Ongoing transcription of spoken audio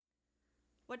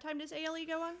What time does ALE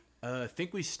go on? I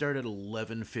think we start at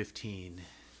 11:15.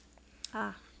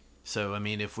 Ah. So, I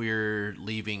mean, if we're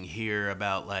leaving here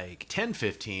about like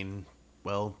 10:15,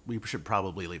 well, we should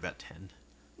probably leave at 10.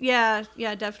 Yeah,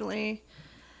 definitely.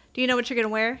 Do you know what you're going to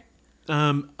wear?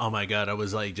 Oh my god, I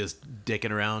was like just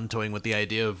dicking around, toying with the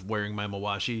idea of wearing my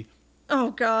mawashi.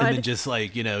 Oh god. And then just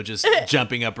like, just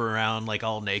jumping up around like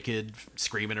all naked,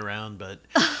 screaming around. But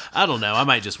I don't know. I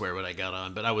might just wear what I got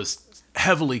on. But I was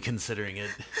heavily considering it.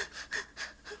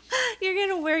 You're going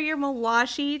to wear your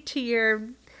mawashi to your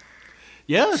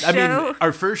Yeah, show? I mean,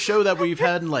 our first show that we've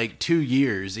had in like 2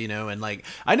 years, and like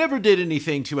I never did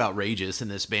anything too outrageous in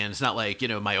this band. It's not like,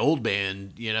 my old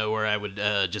band, where I would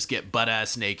just get butt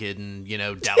ass naked and,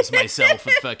 douse myself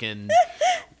with fucking,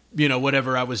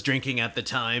 whatever I was drinking at the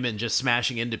time and just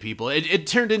smashing into people. It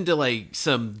turned into like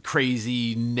some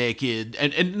crazy naked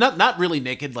and not really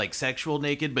naked, like sexual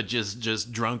naked, but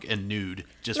just drunk and nude.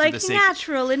 Just like for the sake.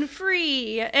 natural and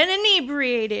free and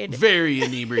inebriated. Very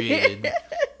inebriated.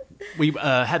 We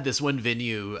had this one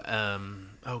venue,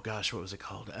 oh gosh, what was it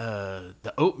called?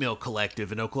 The Oatmeal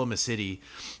Collective in Oklahoma City.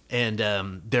 And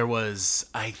there was,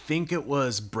 I think it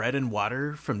was Bread and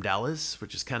Water from Dallas,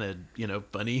 which is kind of,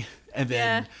 funny. And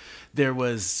then there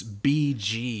was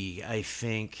BG, I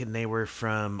think, and they were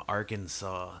from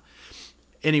Arkansas.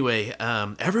 Anyway,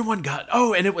 everyone got...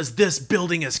 Oh, and it was This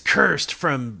Building is Cursed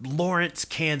from Lawrence,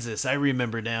 Kansas. I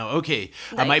remember now. Okay,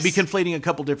 nice. I might be conflating a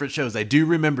couple different shows. I do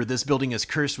remember This Building is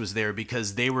Cursed was there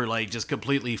because they were like just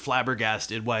completely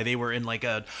flabbergasted why they were in like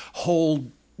a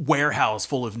whole warehouse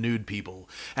full of nude people.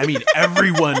 I mean,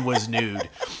 everyone was nude.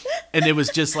 And it was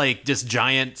just like this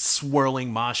giant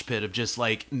swirling mosh pit of just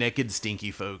like naked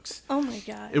stinky folks. Oh my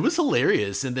god. It was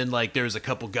hilarious. And then like there was a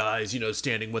couple guys,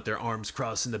 standing with their arms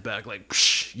crossed in the back like,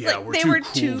 psh, yeah, like, we're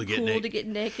too cool to get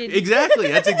naked. Exactly.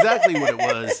 That's exactly what it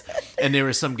was. And there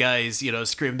were some guys,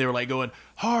 screaming. They were like going,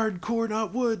 hardcore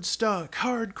not Woodstock,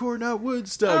 hardcore not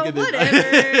Woodstock. Oh, and then,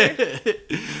 whatever.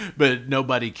 But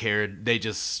nobody cared.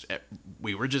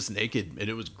 We were just naked and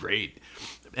it was great.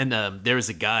 And there was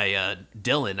a guy,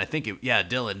 Dylan,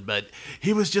 Dylan, but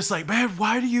he was just like, man,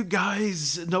 why do you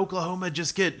guys in Oklahoma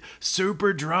just get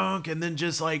super drunk and then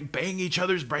just like bang each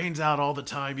other's brains out all the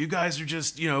time? You guys are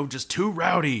just, just too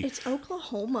rowdy. It's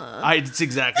Oklahoma. It's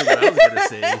exactly what I was going to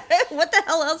say. What the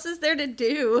hell else is there to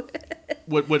do?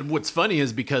 What's funny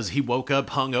is because he woke up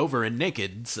hungover and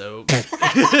naked, so...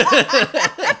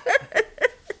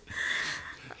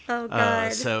 Oh,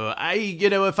 God. So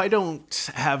if I don't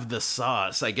have the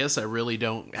sauce, I guess I really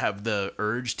don't have the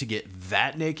urge to get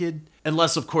that naked.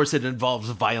 Unless, of course, it involves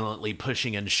violently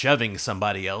pushing and shoving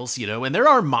somebody else, and there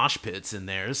are mosh pits in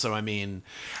there. So, I mean,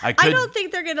 I don't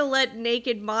think they're going to let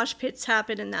naked mosh pits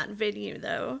happen in that venue,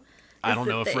 though. I don't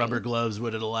know if rubber gloves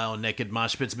would allow naked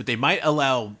mosh pits, but they might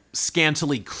allow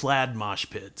scantily clad mosh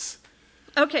pits.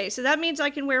 Okay, so that means I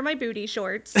can wear my booty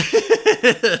shorts.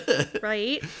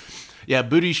 Right? Yeah,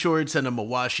 booty shorts and a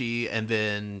mawashi, and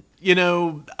then,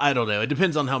 I don't know. It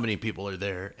depends on how many people are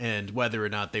there and whether or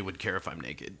not they would care if I'm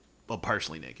naked. Well,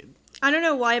 partially naked. I don't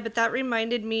know why, but that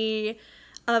reminded me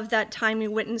of that time we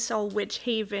went and saw Witch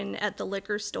Haven at the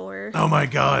liquor store. Oh my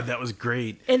god, that was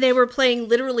great. And they were playing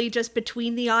literally just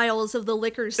between the aisles of the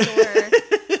liquor store.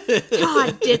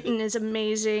 God, Denton is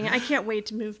amazing. I can't wait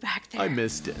to move back there. I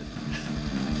missed it.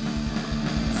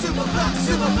 Super Punk,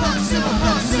 Super Punk, Super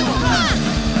Punk, Super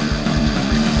Punk.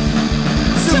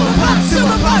 Super Punk,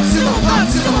 Super Punk, Super Punk,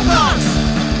 Super Punk.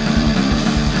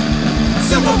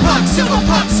 Super Punk, Super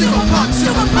Punk, Super Punk,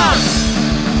 Super Punk.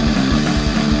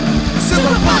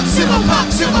 Super Punk, Super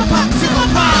Punk, Super Punk, Super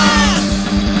Punk.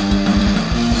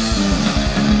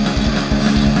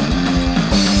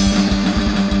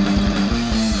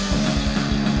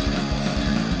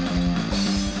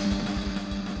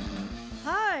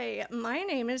 My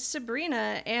name is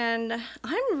Sabrina, and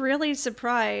I'm really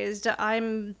surprised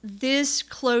I'm this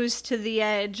close to the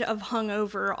edge of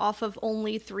hungover off of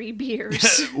only 3 beers.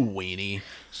 Weenie.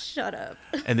 Shut up.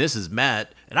 And this is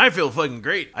Matt, and I feel fucking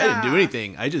great. I didn't do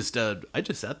anything. I just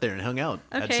sat there and hung out,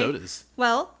 had sodas.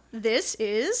 Well, this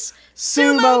is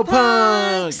Sumo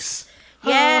Punks.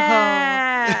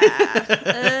 Yeah.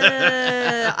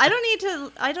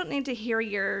 I don't need to hear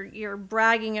your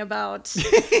bragging about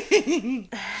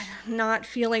not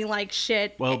feeling like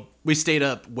shit. Well, we stayed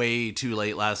up way too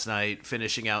late last night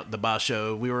finishing out the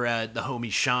Basho. We were at the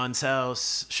homie Sean's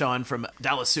house. Sean from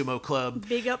Dallas Sumo Club.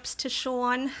 Big ups to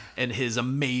Sean. And his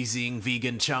amazing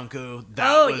vegan chanko.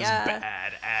 That was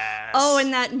badass. Oh,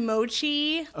 and that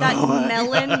mochi, that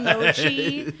melon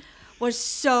mochi was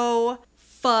so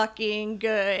fucking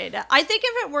good. I think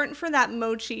if it weren't for that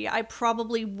mochi, I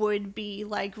probably would be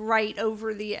like right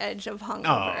over the edge of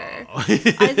hungover. Oh.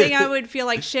 I think I would feel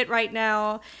like shit right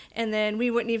now, and then we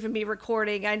wouldn't even be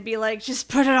recording. I'd be like, just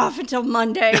put it off until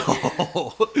Monday.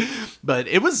 But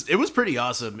it was pretty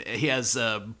awesome. He has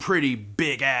a pretty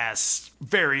big ass,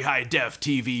 very high def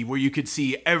TV where you could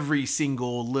see every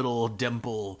single little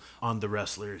dimple on the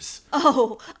wrestlers.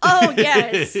 Oh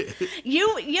yes.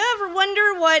 You ever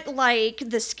wonder what like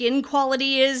the skin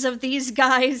quality is of these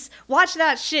guys? Watch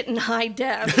that shit in high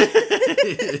def.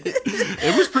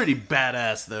 It was pretty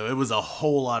badass though. It was a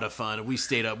whole lot of fun. We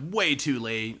stayed up way too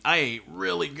late. I ate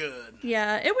really good.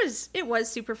 Yeah, it was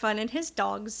super fun, and his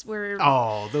dogs were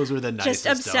Those were the nicest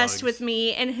just obsessed dogs. with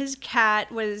me, and his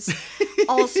cat was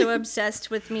also obsessed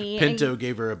with me. Pinto and,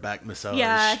 gave her a back massage.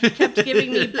 yeah, he kept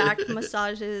giving me back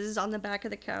massages on the back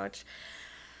of the couch.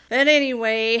 But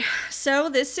anyway, so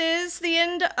this is the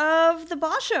end of the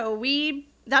Basho.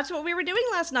 That's what we were doing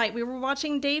last night. We were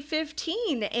watching day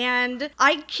 15, and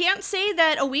I can't say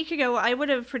that a week ago I would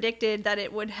have predicted that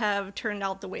it would have turned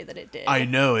out the way that it did. I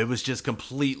know, it was just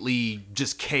completely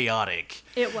just chaotic.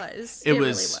 It was. It really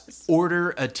was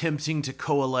order attempting to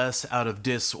coalesce out of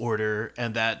disorder,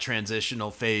 and that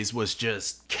transitional phase was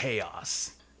just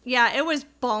chaos. Yeah, it was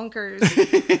bonkers.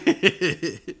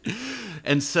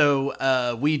 And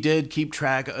so we did keep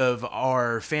track of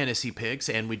our fantasy picks,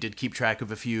 and we did keep track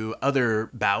of a few other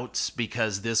bouts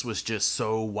because this was just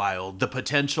so wild. The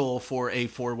potential for a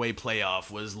 4-way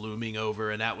playoff was looming over,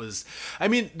 and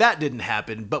that didn't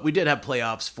happen, but we did have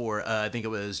playoffs for, I think it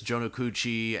was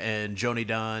Jonokuchi and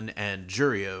Jonidan and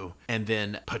Juryo, and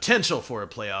then potential for a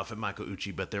playoff at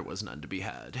Makuuchi, but there was none to be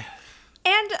had.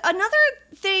 And another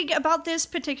thing about this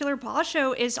particular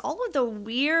Basho is all of the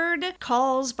weird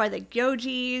calls by the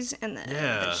Gyojis and the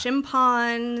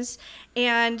Shimpans,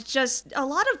 and just a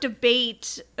lot of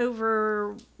debate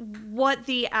over what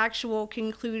the actual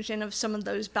conclusion of some of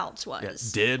those bouts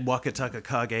was. Yeah. Did Wakataka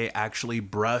Kage actually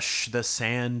brush the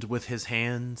sand with his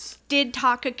hands? Did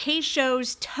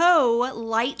Takakeisho's toe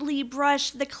lightly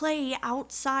brush the clay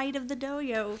outside of the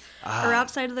dojo or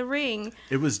outside of the ring?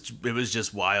 It was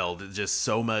just wild. Just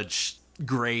so much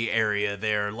gray area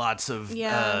there. Lots of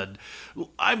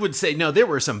I would say there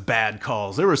were some bad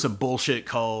calls. There were some bullshit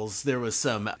calls. There was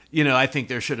some, I think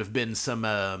there should have been some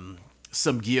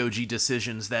Gyoji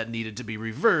decisions that needed to be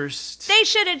reversed. They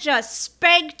should have just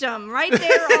spanked him right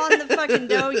there on the fucking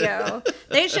dojo.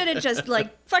 They should have just,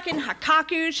 fucking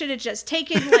Hakaku should have just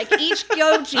taken, each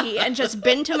Gyoji and just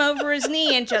bent him over his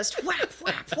knee and just whap,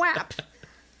 whap, whap.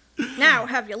 Now,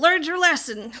 have you learned your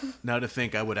lesson? Now to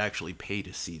think I would actually pay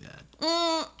to see that.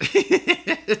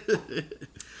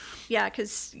 Yeah,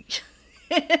 because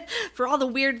for all the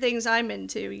weird things I'm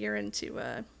into, you're into,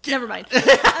 never mind.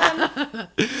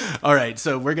 All right,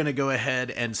 so we're going to go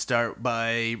ahead and start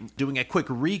by doing a quick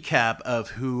recap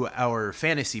of who our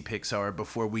fantasy picks are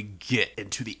before we get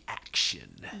into the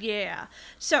action. Yeah.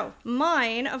 So,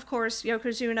 mine, of course,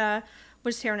 Yokozuna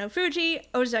was Teruno Fuji,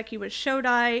 Ozeki was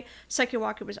Shodai,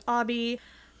 Sekiwaka was Abi,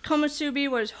 Komusubi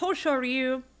was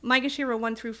Hoshoryu, Maegashira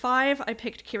 1 through 5, I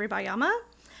picked Kiribayama,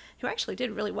 who actually did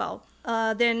really well.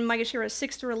 Then Maegashira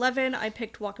 6 through 11, I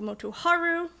picked Wakamoto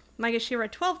Haru.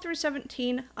 Maegashira 12 through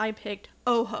 17, I picked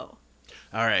Oho.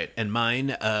 All right, and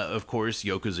mine, of course,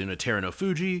 Yokozuna Teruno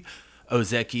Fuji,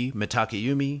 Ozeki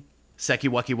Mitakayumi,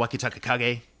 Sekiwaki Wakitaka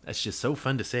Kage. That's just so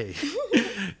fun to say.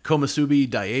 Komusubi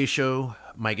Daisho,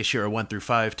 Maegashira 1 through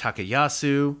 5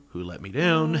 Takayasu, who let me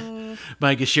down.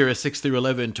 Maegashira 6 through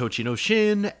 11 Tochino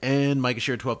Shin, and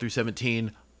Maegashira 12 through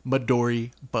 17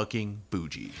 Midori Bucking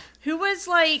Buji. Who was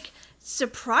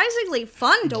surprisingly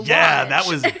fun to watch. Yeah, that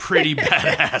was pretty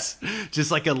badass.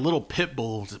 Just like a little pit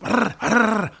bull.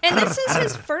 And this is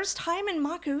his first time in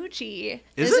Makuuchi,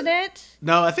 isn't it?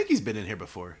 No, I think he's been in here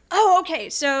before. Oh, okay.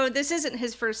 So this isn't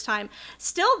his first time.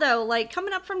 Still, though,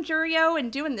 coming up from Juryo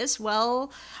and doing this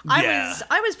well,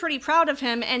 I was pretty proud of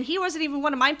him. And he wasn't even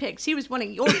one of my picks. He was one of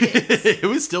your picks. It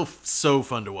was still so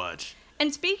fun to watch.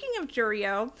 And speaking of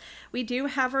Juryo, we do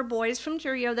have our boys from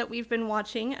Juryo that we've been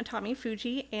watching, Atami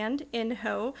Fuji and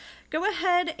Inho. Go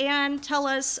ahead and tell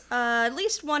us at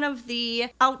least one of the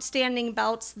outstanding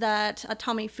bouts that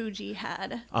Atami Fuji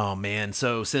had. Oh, man.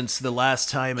 So since the last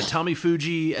time Atami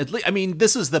Fuji,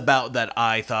 this is the bout that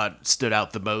I thought stood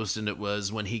out the most, and it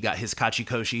was when he got his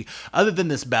Kachikoshi. Other than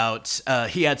this bout,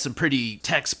 he had some pretty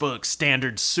textbook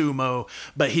standard sumo,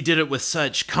 but he did it with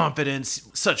such confidence,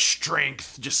 such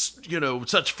strength, just,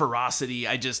 such ferocity.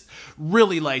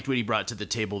 Really liked what he brought to the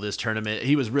table this tournament.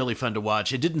 He was really fun to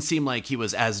watch. It didn't seem like he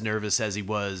was as nervous as he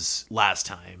was last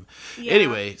time. Yeah.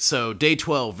 Anyway, so day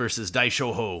 12 versus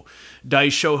Daishoho.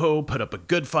 Daishoho put up a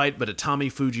good fight, but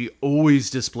Atami Fuji always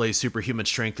displays superhuman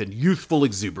strength and youthful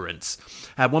exuberance.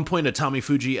 At one point, Atami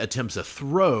Fuji attempts a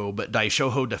throw, but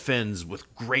Daishoho defends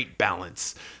with great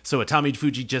balance. So Atami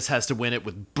Fuji just has to win it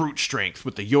with brute strength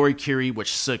with the Yorikiri,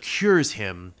 which secures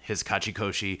him his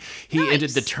Kachikoshi. He Nice. ended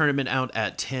the tournament out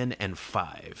at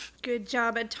 10-5. Good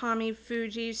job, Atami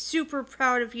Fuji. Super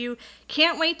proud of you.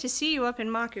 Can't wait to see you up in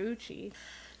Makuuchi.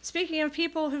 Speaking of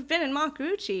people who've been in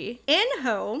Makuuchi,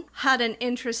 Inho had an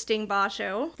interesting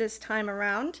basho this time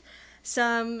around.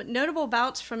 Some notable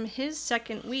bouts from his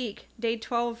second week, day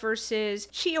 12 versus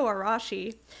Chiyo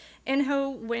Arashi.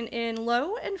 Inho went in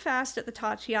low and fast at the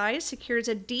tachiai, secures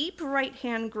a deep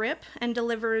right-hand grip, and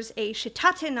delivers a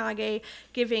shitate nage,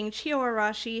 giving Chiyo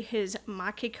Arashi his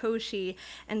makikoshi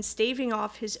and staving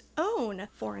off his own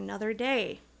for another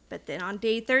day. But then on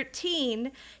day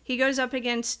 13, he goes up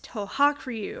against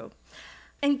Tohakuryu.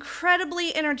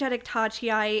 Incredibly energetic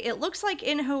tachiai. It looks like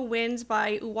Inho wins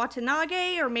by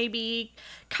Uwatanage or maybe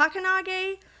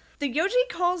Kakanage. The Yoji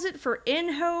calls it for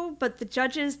Inho, but the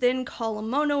judges then call a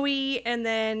Monoi and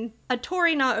then a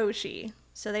Tori Naoshi.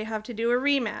 So they have to do a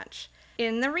rematch.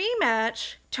 In the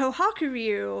rematch,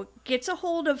 Tohakuryu gets a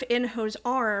hold of Inho's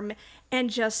arm and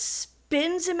just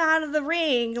spins him out of the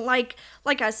ring like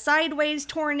a sideways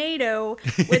tornado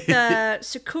with the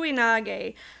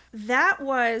Sukuinage. That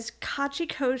was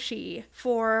Kachikoshi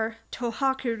for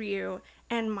Tohakuryu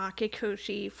and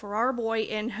Makikoshi for our boy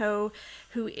Inho,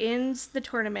 who ends the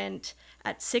tournament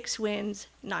at 6 wins,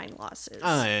 9 losses.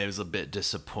 I was a bit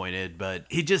disappointed, but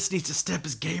he just needs to step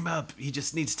his game up. He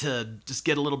just needs to just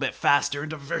get a little bit faster and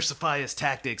diversify his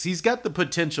tactics. He's got the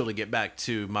potential to get back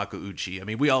to Makuuchi. I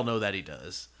mean, we all know that he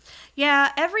does.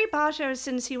 Yeah, every Basho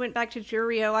since he went back to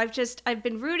Juryo, I've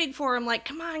been rooting for him. Like,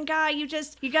 come on, guy, you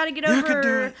gotta get You can do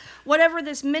over it. whatever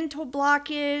this mental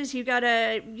block is. You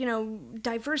gotta,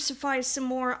 diversify some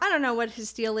more. I don't know what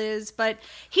his deal is, but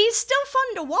he's still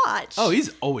fun to watch. Oh,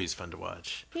 he's always fun to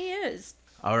watch. He is.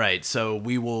 All right, so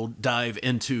we will dive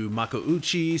into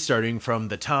Makuuchi, starting from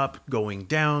the top, going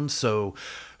down. So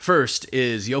first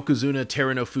is Yokozuna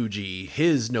Terunofuji,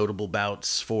 his notable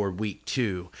bouts for week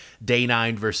 2. Day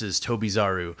 9 versus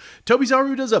Tobizaru.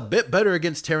 Tobizaru does a bit better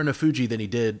against Terunofuji than he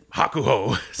did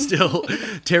Hakuho. Still,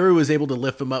 Teru was able to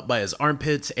lift him up by his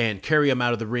armpits and carry him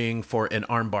out of the ring for an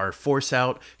armbar force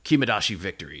out, Kimadashi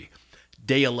victory.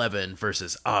 Day 11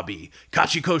 versus Abi.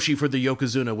 Kachikoshi for the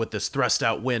Yokozuna with this thrust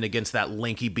out win against that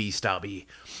lanky beast Abi.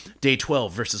 Day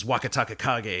 12 versus Wakataka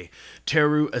Kage.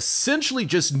 Teru essentially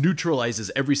just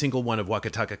neutralizes every single one of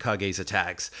Wakataka Kage's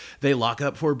attacks. They lock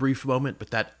up for a brief moment,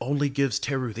 but that only gives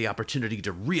Teru the opportunity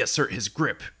to reassert his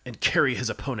grip and carry his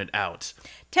opponent out.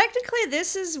 Technically,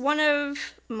 this is one of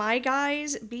my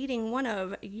guys beating one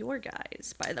of your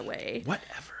guys, by the way.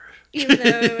 Whatever. Even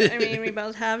though, we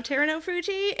both have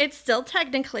Terunofuji, it's still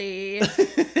technically.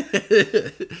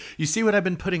 You see what I've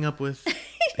been putting up with?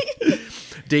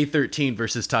 Day 13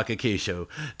 versus Takakeisho.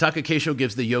 Takakeisho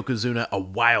gives the Yokozuna a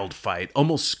wild fight,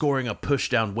 almost scoring a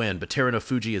push-down win, but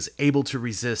Terunofuji is able to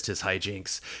resist his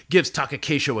hijinks, gives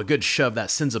Takakeisho a good shove that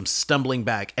sends him stumbling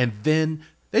back, and then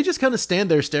they just kind of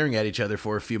stand there staring at each other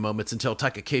for a few moments until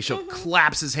Takakeisho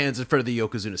claps his hands in front of the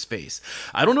Yokozuna's face.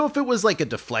 I don't know if it was like a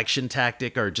deflection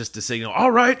tactic or just to signal,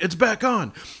 all right, it's back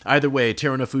on. Either way,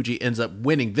 Terunofuji ends up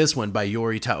winning this one by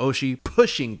Yori Taoshi,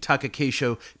 pushing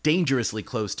Takakeisho dangerously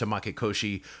close to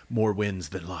Makikoshi. More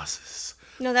wins than losses.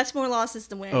 No, that's more losses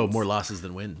than wins. Oh, more losses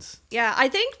than wins. Yeah, I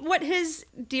think what his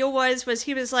deal was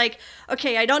he was like,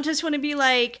 okay, I don't just want to be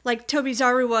like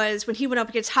Tobizaru was when he went up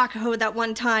against Hakuho that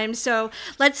one time, so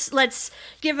let's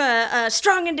give a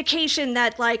strong indication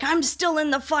that, like, I'm still in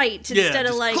the fight instead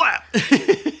of, like... clap!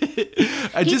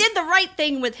 He did the right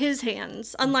thing with his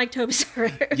hands, unlike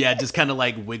Tobizaru. Yeah, just kind of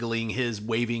like wiggling his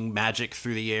waving magic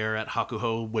through the air at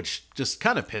Hakuho, which just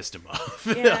kind of pissed him off.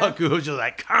 Yeah. Hakuho's just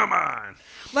like, come on!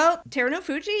 Well,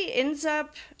 Terunofuji ends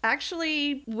up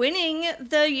actually winning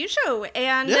the Yusho,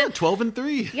 and... Yeah,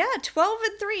 12-3. Yeah,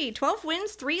 12-3. 12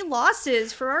 wins, 3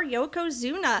 losses for our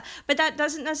Yokozuna. But that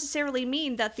doesn't necessarily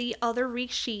mean that the other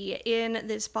Rikishi in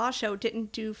this Basho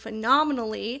didn't do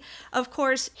phenomenally. Of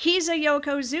course, he's a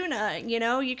Yokozuna,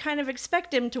 you kind of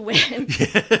expect him to win.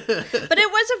 But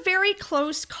it was a very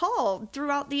close call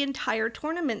throughout the entire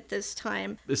tournament this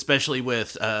time. Especially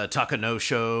with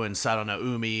Takanosho and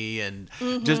Sadanaumi and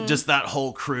just that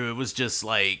whole crew. It was just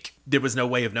like, there was no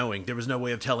way of knowing. There was no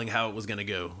way of telling how it was going to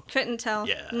go. Couldn't tell.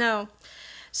 Yeah. No.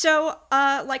 So,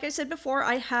 like I said before,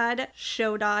 I had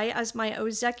Shodai as my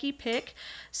Ozeki pick.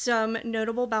 Some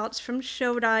notable bouts from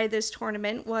Shodai this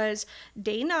tournament was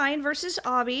Day 9 versus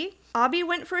Abi. Abi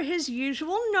went for his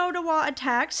usual Nodowa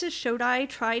attacks as Shodai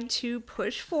tried to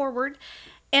push forward.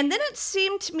 And then it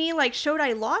seemed to me like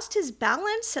Shodai lost his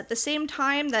balance at the same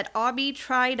time that Abi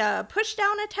tried a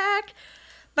push-down attack.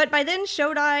 But by then,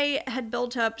 Shodai had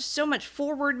built up so much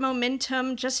forward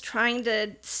momentum just trying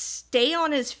to stay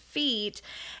on his feet,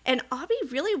 and Abi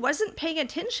really wasn't paying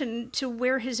attention to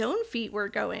where his own feet were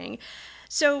going.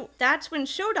 So that's when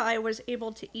Shodai was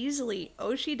able to easily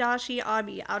Oshidashi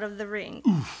Abi out of the ring.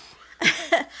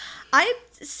 I'd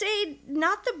say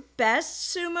not the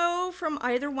best sumo from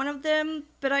either one of them,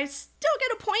 but I still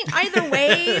get a point either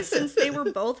way since they were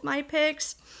both my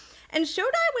picks. And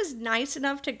Shodai was nice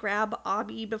enough to grab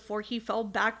Abi before he fell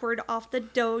backward off the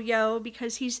doyo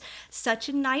because he's such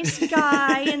a nice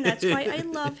guy and that's why I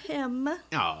love him.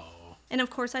 Oh. And of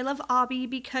course I love Abi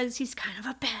because he's kind of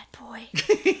a bad boy.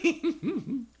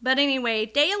 But anyway,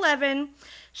 day 11,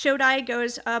 Shodai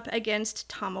goes up against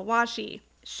Tamawashi.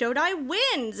 Shodai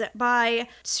wins by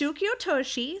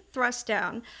Tsukiotoshi thrust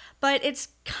down, but it's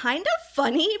kind of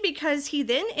funny because he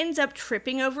then ends up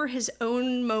tripping over his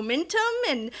own momentum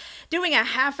and doing a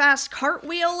half-assed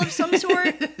cartwheel of some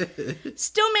sort.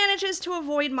 Still manages to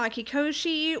avoid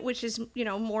Makikoshi, which is,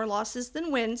 more losses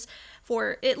than wins,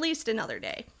 for at least another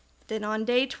day. Then on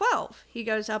day 12, he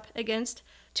goes up against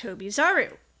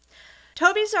Tobizaru.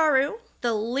 Tobizaru,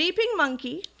 the leaping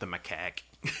monkey. The macaque.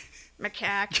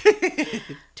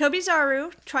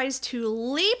 Tobizaru tries to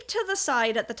leap to the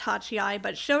side at the Tachiai,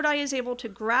 but Shodai is able to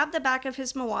grab the back of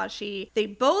his Mawashi. They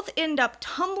both end up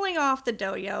tumbling off the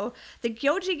doyo. The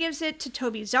Gyoji gives it to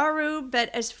Tobizaru, but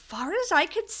as far as I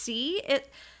could see, it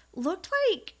looked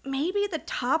like maybe the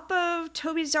top of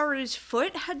Tobizaru's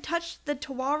foot had touched the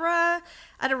Tawara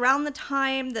at around the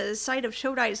time the side of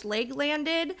Shodai's leg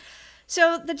landed.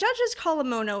 So the judges call a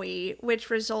mono-e, which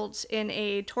results in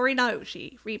a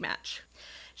Torinaoshi rematch.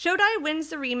 Shodai wins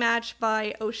the rematch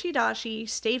by Oshidashi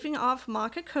staving off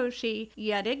Makikoshi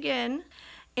yet again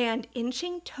and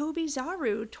inching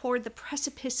Tobizaru toward the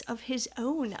precipice of his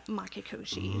own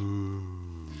Makikoshi.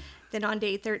 Then on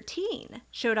day 13,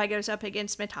 Shodai goes up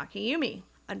against Mitakayumi.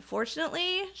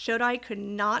 Unfortunately, Shodai could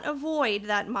not avoid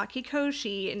that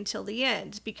Makikoshi until the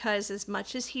end, because as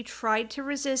much as he tried to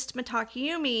resist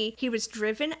Mitakayumi, he was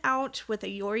driven out with a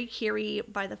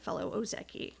Yorikiri by the fellow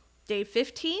Ozeki. Day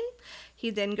 15, he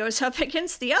then goes up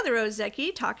against the other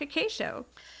Ozeki, Takakeisho.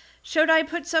 Shodai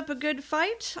puts up a good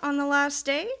fight on the last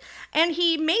day, and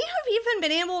he may have even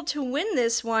been able to win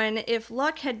this one if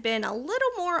luck had been a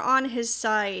little more on his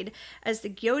side, as the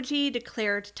Gyoji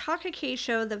declared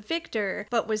Takakeisho the victor,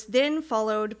 but was then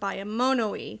followed by a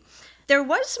mono-e. There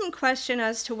was some question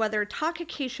as to whether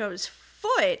Takakeisho's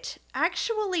foot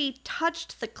actually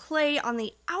touched the clay on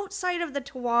the outside of the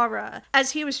Tawara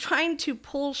as he was trying to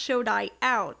pull Shodai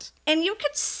out. And you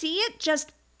could see it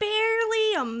just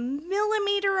barely a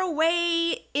millimeter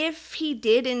away if he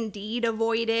did indeed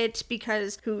avoid it,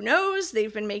 because who knows,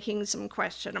 they've been making some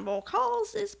questionable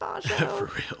calls this Basho. For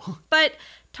real. But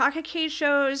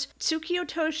Takakeisho's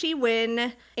Tsukiotoshi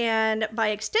win, and by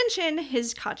extension,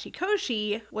 his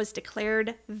Kachikoshi, was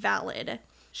declared valid.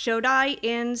 Shodai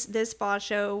ends this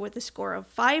Basho with a score of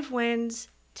 5 wins,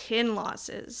 10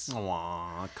 losses.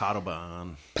 Aw,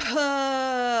 Kadoban.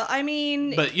 I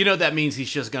mean... But that means he's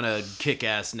just going to kick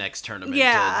ass next tournament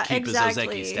to keep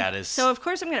exactly. his Ozeki status. So of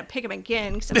course I'm going to pick him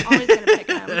again, because I'm always going to pick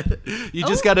him. You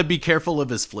just got to be careful of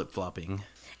his flip-flopping.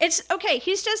 It's okay,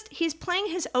 he's playing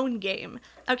his own game,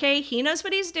 okay? He knows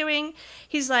what he's doing.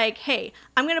 He's like, hey,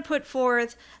 I'm going to put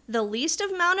forth the least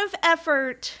amount of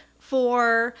effort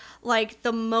for,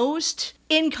 the most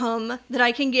income that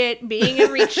I can get being a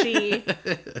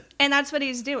Rikishi. And that's what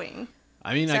he's doing.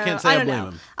 I mean, So, I can't say I blame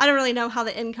him. I don't really know how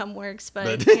the income works,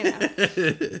 but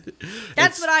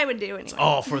that's what I would do anyway. It's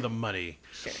all for the money.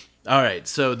 Sure. All right,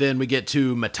 so then we get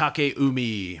to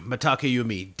Mitakayumi,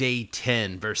 day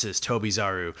 10 versus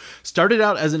Tobizaru. Started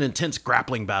out as an intense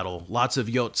grappling battle. Lots of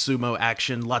Yotsumo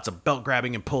action, lots of belt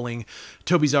grabbing and pulling.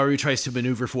 Tobizaru tries to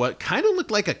maneuver for what kind of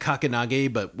looked like a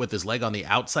kakenage, but with his leg on the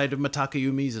outside of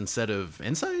Mitakayumi's instead of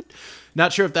inside.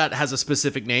 Not sure if that has a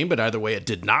specific name, but either way, it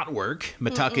did not work.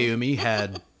 Mitakayumi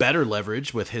had better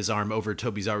leverage with his arm over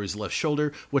Tobizaru's left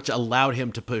shoulder, which allowed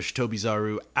him to push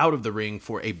Tobizaru out of the ring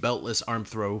for a beltless arm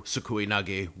throw Sukui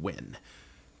Nage win.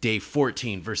 Day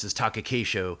 14 versus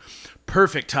Takakeisho.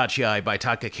 Perfect Tachi by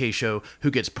Takakeisho,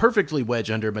 who gets perfectly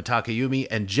wedged under Matakayumi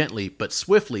and gently but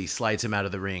swiftly slides him out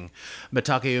of the ring.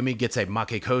 Matakayumi gets a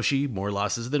Makekoshi, more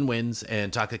losses than wins,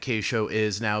 and Takakeisho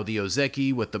is now the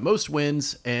Ozeki with the most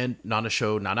wins, and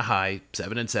Nanasho Nanahai,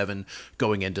 7-7,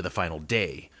 going into the final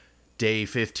day. Day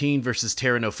 15 versus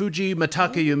Terano Fuji,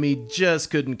 Matakayumi just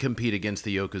couldn't compete against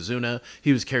the Yokozuna.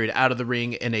 He was carried out of the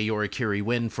ring in a Yorikiri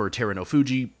win for Terano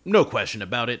Fuji, no question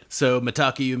about it. So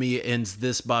Matakayumi ends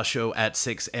this Basho at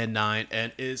 6-9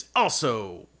 and is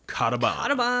also Kataban.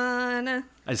 Kataban.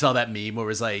 I saw that meme where it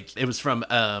was like, it was from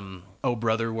Oh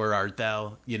Brother, Where Art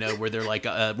Thou? You know, where they're like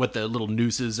with the little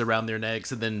nooses around their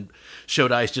necks, and then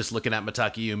Shodai's just looking at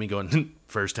Matakayumi going,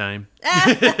 first time.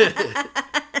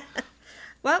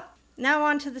 Well, now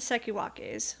on to the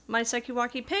Sekiwakes. My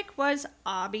Sekiwake pick was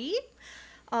Abi.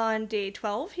 On day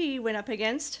 12, he went up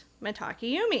against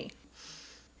Matakayumi.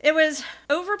 It was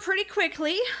over pretty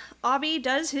quickly. Abi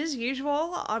does his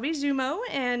usual Abizumo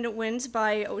and wins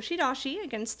by Oshidashi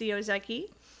against the Ozeki.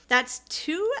 That's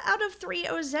 2 out of 3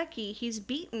 Ozeki he's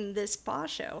beaten this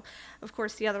Basho. Of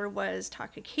course, the other was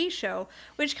Takakeisho,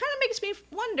 which kind of makes me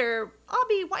wonder,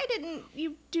 Abi, why didn't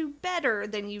you do better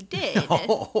than you did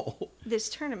this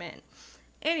tournament?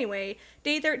 Anyway,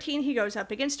 day 13, he goes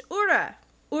up against Ura.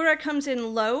 Ura comes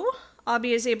in low.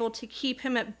 Abi is able to keep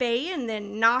him at bay and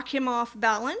then knock him off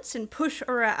balance and push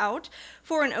Ura out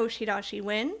for an Oshidashi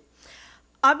win.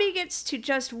 Abi gets to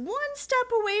just 1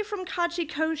 step away from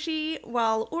Kachikoshi,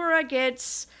 while Ura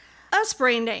gets a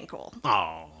sprained ankle.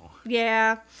 Oh.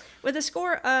 Yeah. With a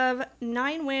score of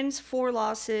 9 wins, 4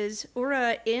 losses,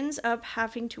 Ura ends up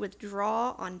having to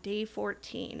withdraw on day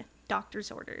 14.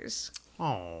 Doctor's orders.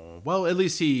 Oh. Well, at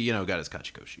least he, got his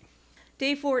Kachikoshi.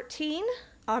 Day 14,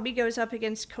 Abi goes up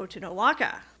against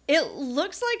Kotonowaka. It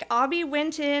looks like Abi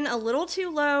went in a little too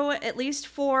low, at least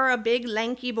for a big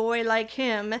lanky boy like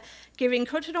him, giving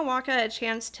Kotonowaka a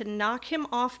chance to knock him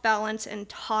off balance and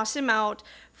toss him out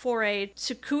for a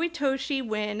Tsukuitoshi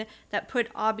win that put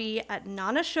Abi at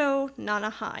Nanasho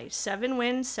Nanahai, 7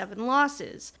 wins, 7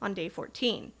 losses on day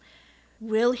 14.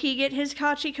 Will he get his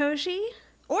Kachikoshi?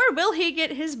 Or will he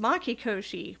get his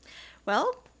Makikoshi?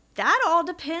 Well, that all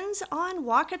depends on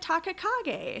Wakataka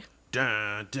Kage.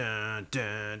 Dun, dun,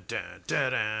 dun, dun,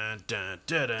 dun, dun, dun,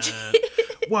 dun, dun.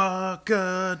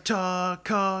 Wakataka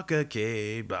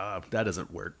Kage. That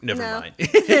doesn't work. Never mind.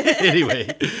 Anyway,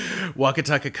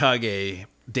 Wakataka Kage,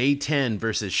 day 10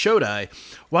 versus Shodai.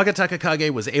 Wakataka Kage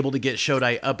was able to get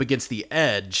Shodai up against the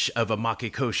edge of a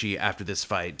Makikoshi after this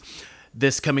fight.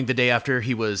 This coming the day after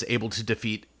he was able to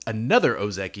defeat another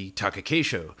Ozeki,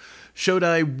 Takakeisho.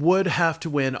 Shodai would have to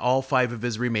win all 5 of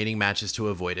his remaining matches to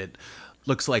avoid it.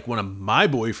 Looks like one of my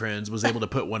boyfriends was able to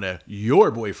put one of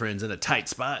your boyfriends in a tight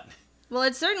spot. Well,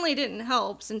 it certainly didn't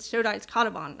help since Shodai's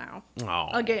Kataban now. Aww.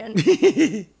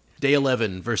 Again. Day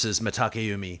 11 versus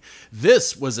Matakayumi.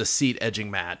 This was a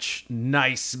seat-edging match.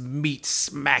 Nice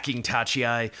meat-smacking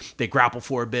Tachi. They grapple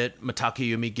for a bit.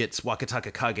 Matakayumi gets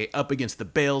Wakataka Kage up against the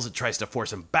bales and tries to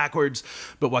force him backwards,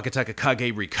 but Wakataka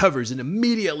Kage recovers and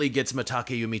immediately gets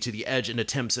Matakayumi to the edge and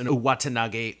attempts an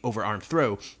Uwatanage overarm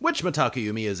throw, which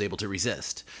Matakayumi is able to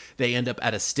resist. They end up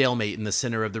at a stalemate in the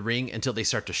center of the ring until they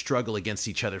start to struggle against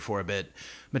each other for a bit.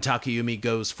 Matakayumi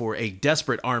goes for a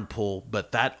desperate arm pull,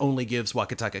 but that only gives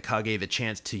Wakataka Kage the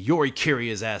chance to Yorikiri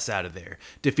his ass out of there,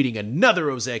 defeating another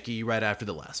Ozeki right after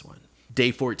the last one.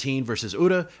 Day 14 versus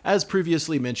Ura. As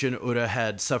previously mentioned, Ura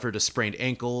had suffered a sprained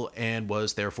ankle and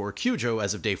was therefore Kyujo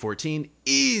as of day 14.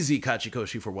 Easy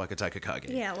Kachikoshi for Wakataka Kage.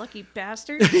 Yeah, lucky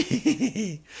bastard.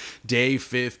 Day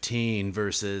 15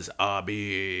 versus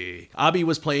Abi. Abi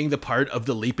was playing the part of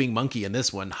the leaping monkey in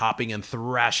this one, hopping and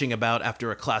thrashing about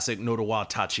after a classic Nodowa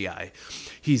Tachi.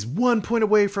 He's 1 point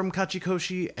away from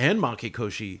Kachikoshi and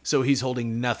Makikoshi, so he's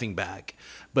holding nothing back.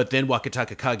 But then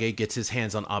Wakataka Kage gets his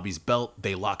hands on Abi's belt.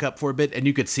 They lock up for a bit, and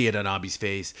you could see it on Abi's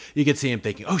face. You could see him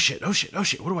thinking, oh shit,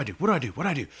 what do I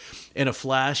do? In a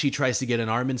flash, he tries to get an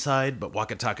arm inside, but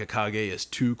Wakataka Kage is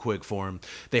too quick for him.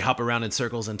 They hop around in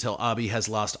circles until Abi has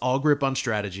lost all grip on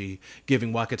strategy,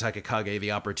 giving Wakataka Kage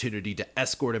the opportunity to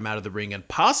escort him out of the ring and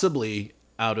possibly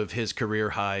out of his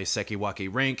career-high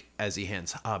Sekiwake rank as he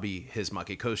hands Abi his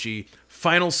Makikoshi.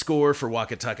 Final score for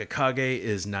Wakataka Kage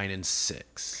is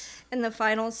 9-6. And the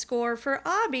final score for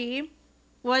Abi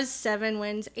was 7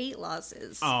 wins, 8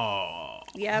 losses. Oh.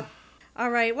 Yep. All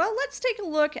right, well, let's take a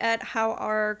look at how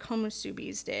our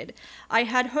Komusubis did. I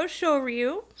had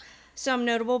Hoshoryu. Some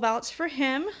notable bouts for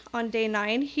him. On day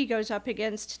 9, he goes up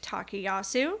against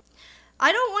Takayasu.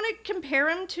 I don't want to compare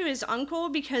him to his uncle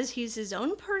because he's his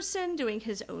own person doing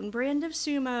his own brand of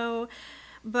sumo,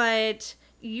 but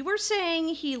you were saying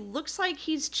he looks like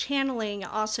he's channeling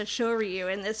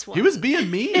Asashoryu in this one. He was being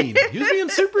mean. He was being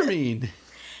super mean.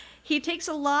 He takes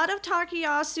a lot of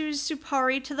Takayasu's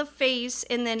Supari to the face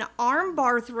and then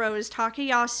armbar throws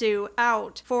Takayasu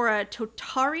out for a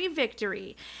Totari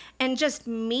victory and just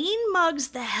mean mugs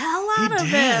the hell out of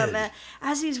him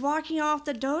as he's walking off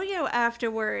the dojo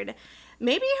afterward.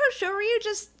 Maybe Hoshoryu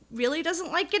just really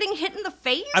doesn't like getting hit in the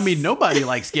face? I mean, nobody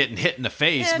likes getting hit in the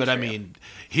face, Yeah, but true. I mean,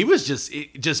 he was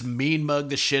just mean mugged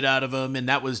the shit out of him, and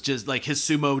that was just like his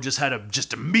sumo just had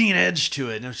a mean edge to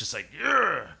it, and it was just like,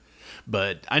 yeah.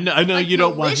 But I know Like you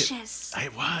don't malicious. want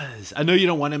him. It was. I know you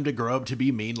don't want him to grow up to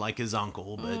be mean like his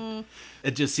uncle, but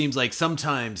it just seems like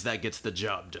sometimes that gets the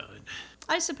job done.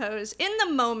 I suppose. In the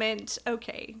moment,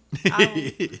 okay.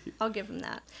 I'll give him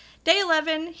that. Day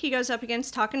 11, he goes up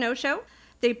against Takanosho.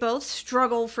 They both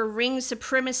struggle for ring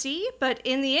supremacy, but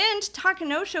in the end,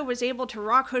 Takanosho was able to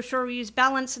rock Hoshoryu's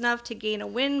balance enough to gain a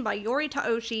win by Yori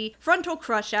Taoshi, frontal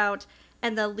crush out,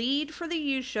 and the lead for the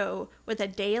Yusho with a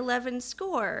day 11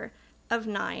 score of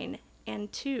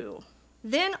 9-2.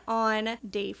 Then on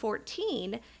day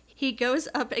 14, he goes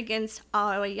up against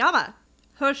Aoyama.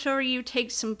 Hoshoryu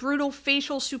takes some brutal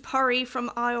facial supari from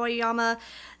Aoyama.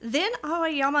 Then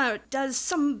Aoyama does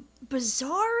some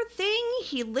bizarre thing.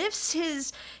 He lifts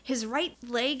his right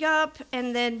leg up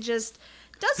and then just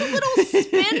does a little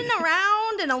spin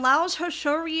around and allows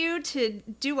Hoshoryu to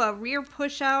do a rear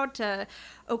push out to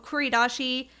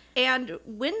Okuridashi and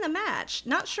win the match.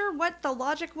 Not sure what the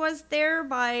logic was there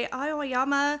by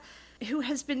Aoyama, who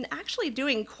has been actually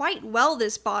doing quite well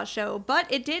this Basho, but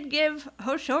it did give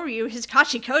Hoshoryu his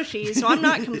Kachikoshi, so I'm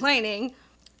not complaining.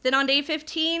 Then on day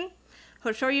 15,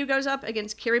 Hoshoryu goes up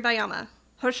against Kiribayama.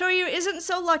 Hoshoryu isn't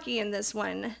so lucky in this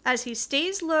one, as he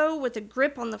stays low with a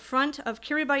grip on the front of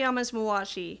Kiribayama's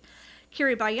Mawashi.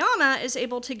 Kiribayama is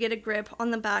able to get a grip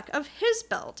on the back of his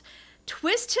belt,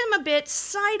 twist him a bit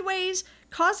sideways,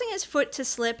 causing his foot to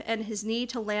slip and his knee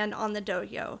to land on the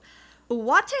dohyo.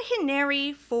 Uwata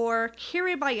Hineri for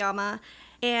Kiribayama,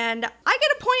 and I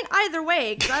get a point either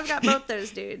way, because I've got both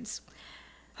those dudes.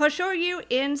 Hoshoryu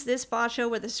ends this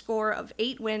Basho with a score of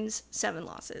 8 wins, 7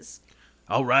 losses.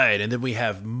 All right, and then we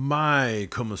have my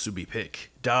Komusubi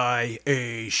pick,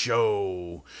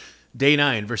 Daisho. Day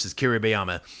 9 versus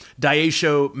Kiribayama.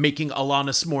 Daisho making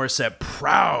Alanis Morissette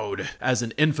proud as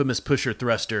an infamous pusher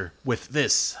thruster with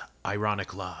this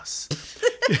ironic loss.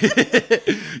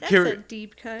 That's a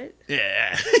deep cut.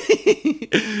 Yeah.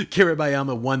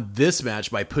 Kiribayama won this match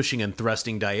by pushing and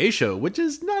thrusting Daisho, which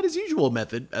is not his usual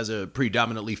method as a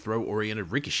predominantly throw-oriented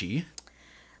Rikishi.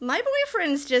 My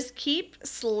boyfriends just keep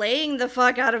slaying the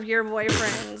fuck out of your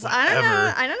boyfriends.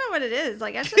 I don't know what it is.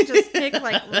 Like, I should just pick,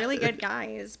 like, really good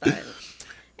guys, but...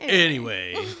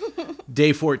 Anyway.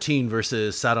 Day 14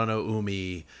 versus Sarano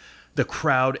Umi. The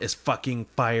crowd is fucking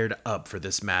fired up for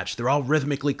this match. They're all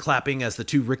rhythmically clapping as the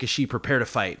two Rikishi prepare to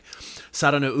fight.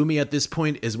 Sarano Umi at this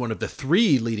point is one of the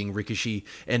 3 leading Rikishi,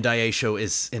 and Daisho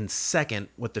is in second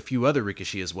with a few other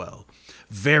Rikishi as well.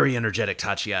 Very energetic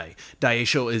Tachiai.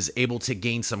 Daisho is able to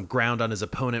gain some ground on his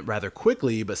opponent rather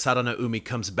quickly, but Sarano Umi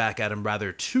comes back at him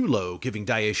rather too low, giving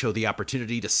Daisho the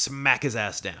opportunity to smack his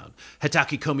ass down.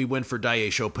 Hitaki Komi win for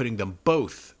Daisho, putting them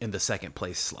both in the second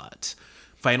place slot.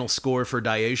 Final score for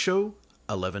Daisho,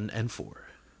 11-4.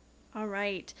 All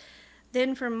right.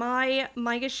 Then for my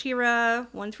Maegashira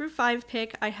 1-5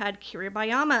 pick, I had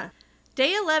Kiribayama.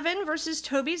 Day 11 versus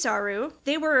Tobizaru.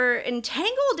 They were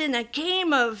entangled in a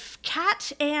game of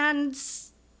cat and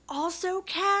also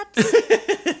cats.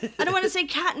 I don't want to say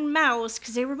cat and mouse,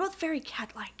 because they were both very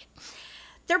cat-like.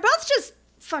 They're both just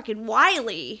fucking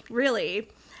wily, really.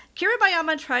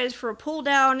 Kiribayama tries for a pull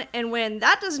down, and when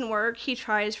that doesn't work, he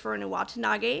tries for an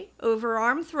Uwatanage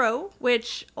overarm throw,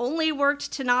 which only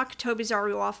worked to knock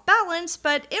Tobizaru off balance,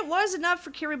 but it was enough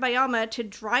for Kiribayama to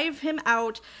drive him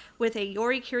out with a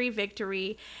Yorikiri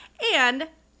victory and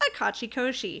a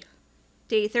Kachikoshi.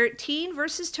 Day 13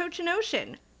 versus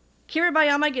Tochinoshin.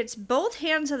 Kiribayama gets both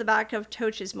hands on the back of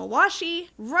Tochi's Mawashi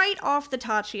right off the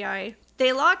Tachiai.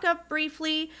 They lock up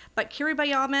briefly, but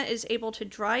Kiribayama is able to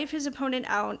drive his opponent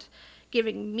out,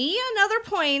 giving me another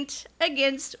point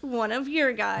against one of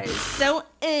your guys. So,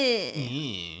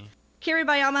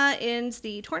 Kiribayama ends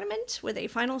the tournament with a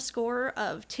final score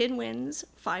of 10 wins,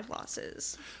 5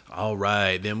 losses. All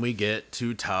right, then we get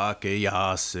to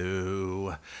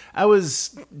Takayasu. I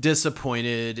was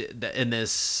disappointed in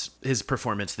his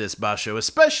performance this Basho,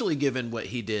 especially given what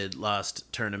he did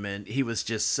last tournament. He was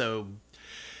just so...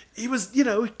 He was,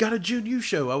 got a Junyu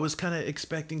show. I was kind of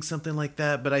expecting something like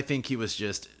that, but I think he was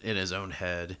just in his own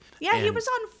head. Yeah, he And was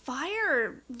on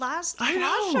fire last I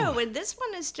know. Basho, and this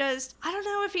one is just, I don't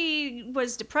know if he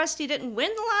was depressed he didn't win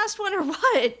the last one or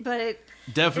what, but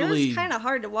Definitely. it was kind of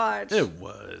hard to watch. It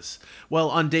was. Well,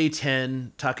 on day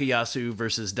 10, Takayasu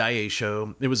versus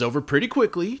Daisho. It was over pretty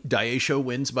quickly. Daisho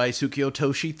wins by Tsukio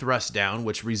Toshi thrust down,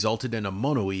 which resulted in a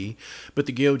mono-e, but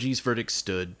the Gyoji's verdict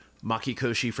stood.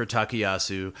 Makikoshi for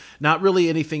Takayasu. Not really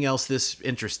anything else this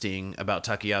interesting about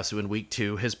Takayasu in week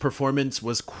 2. His performance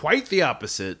was quite the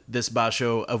opposite this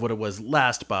Basho of what it was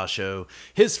last Basho.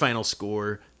 His final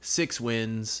score, 6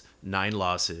 wins, 9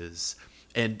 losses.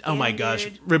 And oh my gosh,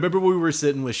 dude. remember we were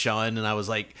sitting with Sean and I was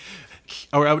like,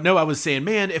 I was saying,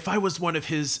 man, if I was one of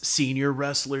his senior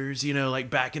wrestlers, like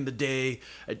back in the day,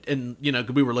 and,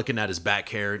 we were looking at his back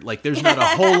hair, like there's not a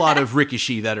whole lot of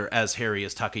Rikishi that are as hairy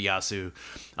as Takayasu.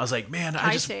 I was like, man,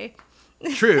 I just... say.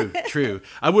 True.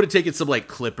 I would have taken some like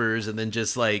clippers and then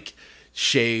just like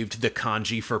shaved the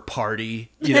kanji for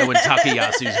party, when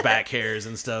Takayasu's back hairs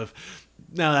and stuff.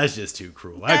 No, that's just too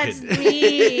cruel. That's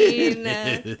mean.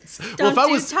 Don't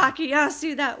do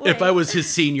Takayasu that way. If I was his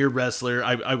senior wrestler,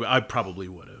 I probably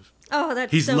would have. Oh, that's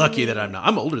He's so lucky mean. that I'm not.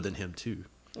 I'm older than him, too.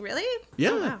 Really? Yeah.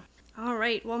 Oh, wow. All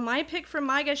right. Well, my pick for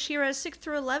Maegashira 6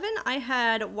 through 11, I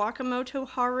had Wakamoto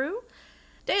Haru.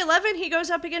 Day 11, he goes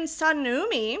up against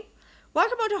Sadanumi.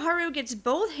 Wakamoto Haru gets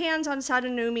both hands on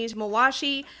Sadanumi's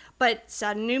Mawashi, but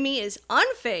Sadanumi is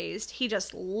unfazed. He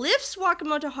just lifts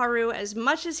Wakamoto Haru as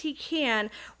much as he can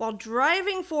while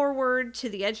driving forward to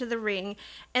the edge of the ring,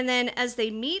 and then as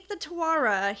they meet the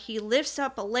Tawara, he lifts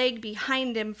up a leg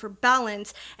behind him for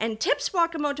balance and tips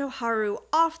Wakamoto Haru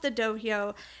off the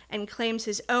dohyo and claims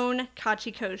his own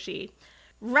Kachikoshi.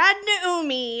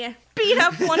 Radnaumi beat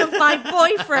up one of my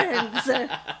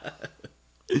boyfriends.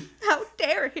 How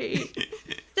dare he?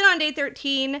 Then on day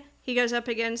 13, he goes up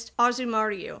against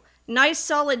Azumaryu. Nice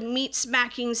solid meat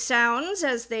smacking sounds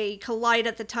as they collide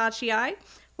at the Tachiai.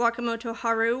 Wakamoto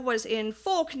Haru was in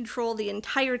full control the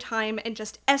entire time and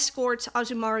just escorts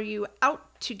Azumaryu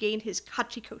out to gain his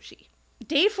Kachikoshi.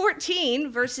 Day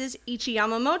 14 versus Ichi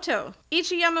Yamamoto.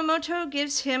 Ichi Yamamoto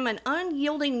gives him an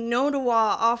unyielding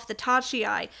no-dawa off the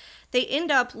Tachiai. They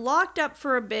end up locked up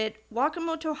for a bit.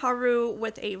 Wakamoto Haru,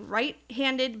 with a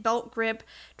right-handed belt grip,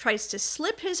 tries to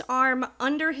slip his arm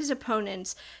under his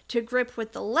opponent's to grip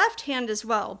with the left hand as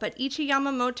well, but Ichi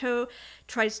Yamamoto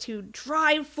tries to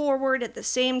drive forward at the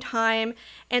same time,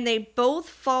 and they both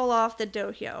fall off the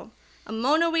dohyo. A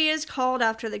mono-e is called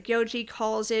after the Gyoji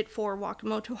calls it for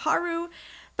Wakamoto Haru,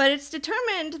 but it's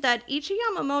determined that Ichi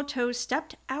Yamamoto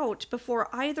stepped out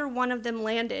before either one of them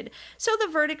landed, so the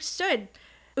verdict stood.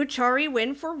 Uchari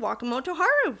win for Wakamoto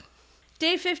Haru.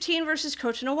 Day 15 versus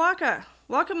Kochinawaka.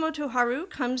 Wakamoto Haru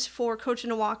comes for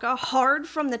Kochinawaka hard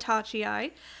from the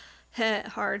Tachiai.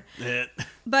 Hard.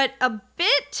 But a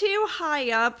bit too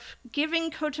high up,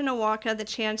 giving Kochinawaka the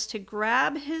chance to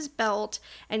grab his belt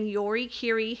and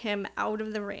Yorikiri him out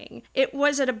of the ring. It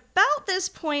was at about this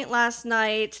point last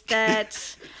night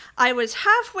that I was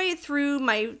halfway through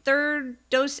my third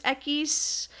Dos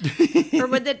Equis, or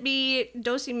would that be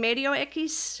Dos y Medio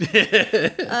Equis?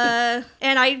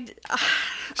 And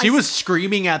She was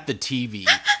screaming at the TV.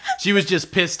 She was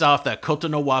just pissed off that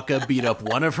Kochinawaka beat up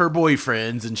one of her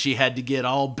boyfriends and she had to get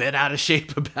all bent out of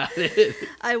shape about it.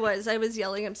 I was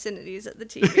yelling obscenities at the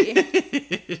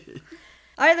TV.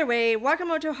 Either way,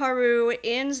 Wakamoto Haru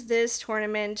ends this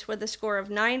tournament with a score of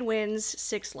 9 wins,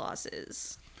 6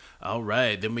 losses. All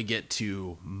right, then we get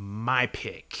to my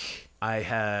pick. I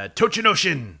had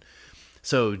Tochinoshin.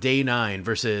 So day 9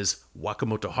 versus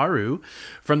Wakamoto Haru.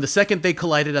 From the second they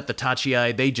collided at the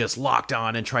Tachiai, they just locked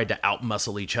on and tried to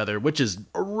outmuscle each other, which is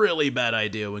a really bad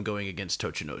idea when going against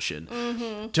Tochinoshin.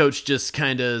 Mm-hmm. Toch just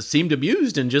kind of seemed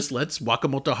amused and just lets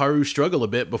Wakamoto Haru struggle a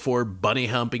bit before bunny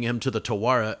humping him to the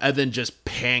Tawara and then just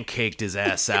pancaked his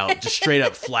ass out, just straight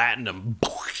up flattened him.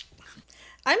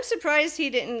 I'm surprised he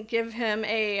didn't give him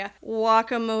a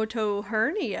Wakamoto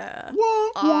hernia.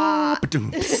 God.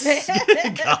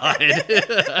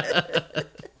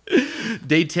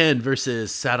 Day 10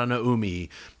 versus Sadanaumi.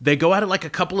 They go at it like a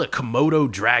couple of Komodo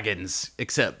dragons,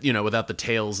 except, without the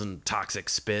tails and toxic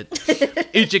spit.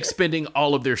 Each expending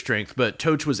all of their strength, but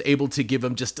Toch was able to give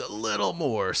him just a little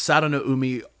more.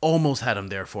 Sadanaumi almost had him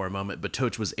there for a moment, but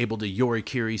Toch was able to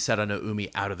Yorikiri Sadanaumi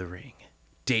out of the ring.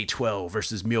 Day 12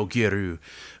 versus Myogiru.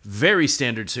 Very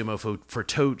standard sumo for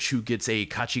Toch, who gets a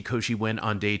Kachikoshi win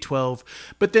on day 12,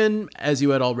 but then, as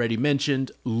you had already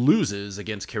mentioned, loses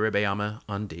against Kiribayama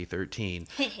on day 13.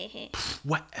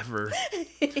 Whatever.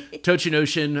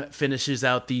 Tochinoshin finishes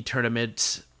out the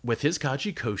tournament with his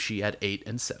Kachi Koshi at 8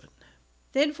 and 7.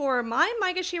 Then for my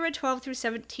Maegashira 12 through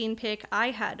 17 pick,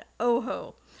 I had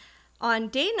Oho. On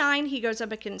day 9, he goes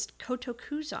up against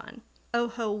Kotokuzan.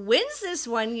 Oho wins this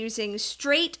one using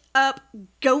straight up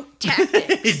goat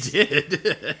tactics. He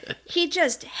did. He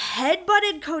just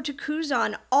headbutted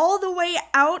Kotokuzan all the way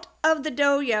out of the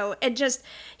dojo and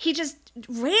he just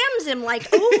rams him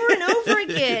like over and over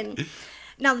again.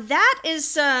 Now that is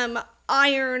some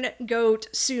Iron Goat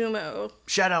Sumo.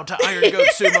 Shout out to Iron Goat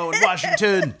Sumo in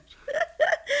Washington.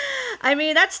 I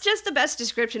mean, that's just the best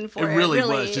description for it. It really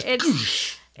was.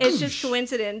 Just it's just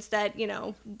coincidence that,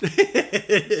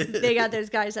 they got those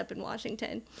guys up in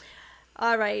Washington.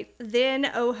 All right. Then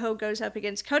Oho goes up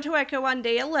against Kotoeko on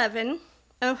day 11.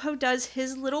 Oho does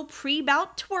his little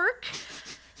pre-bout twerk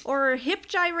or hip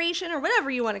gyration or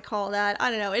whatever you want to call that. I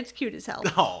don't know. It's cute as hell.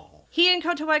 Oh. He and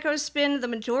Kotoeko spend the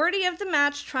majority of the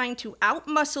match trying to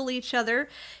outmuscle each other.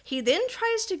 He then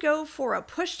tries to go for a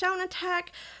pushdown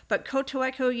attack, but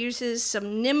Kotoeko uses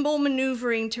some nimble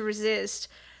maneuvering to resist.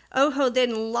 Oho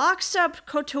then locks up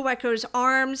Kotoeko's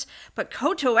arms, but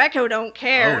Kotoeko don't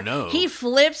care. Oh, no. He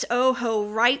flips Oho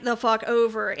right the fuck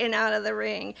over and out of the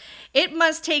ring. It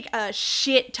must take a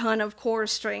shit ton of core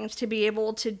strength to be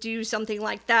able to do something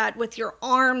like that with your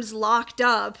arms locked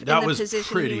up in the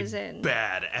position he was in.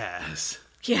 That was pretty badass.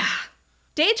 Yeah.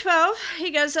 Day 12,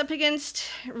 he goes up against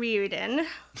Ryuden.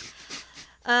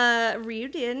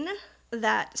 Ryuden,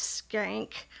 that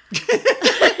skank.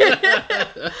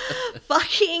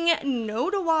 Fucking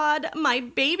Nodawad, my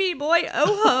baby boy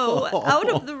Oho, out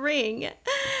of the ring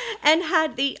and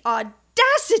had the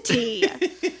audacity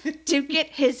to get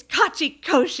his Kachi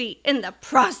Koshi in the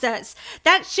process.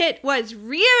 That shit was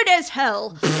weird as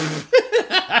hell.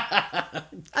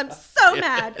 I'm so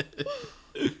mad.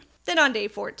 Then on day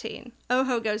 14,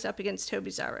 Oho goes up against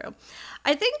Tobizaru.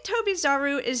 I think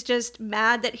Tobizaru is just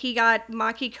mad that he got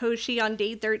Maki Koshi on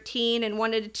day 13 and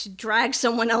wanted to drag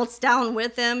someone else down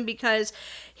with him because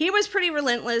he was pretty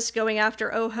relentless going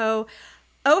after Oho.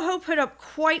 Oho put up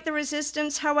quite the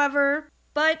resistance, however,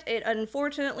 but it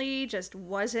unfortunately just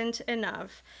wasn't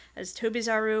enough, as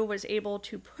Tobizaru was able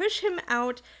to push him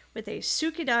out with a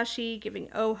Tsukidashi, giving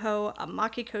Oho a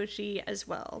Makikoshi as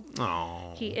well.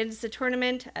 Aww. He ends the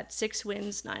tournament at 6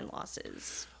 wins, 9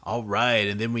 losses. All right,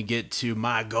 and then we get to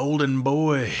my golden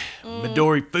boy,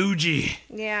 Midori Fuji.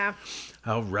 Yeah.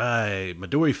 All right,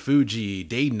 Midori Fuji,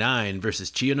 day 9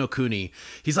 versus Chiyo-no-Kuni.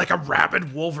 He's like a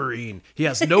rabid Wolverine. He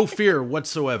has no fear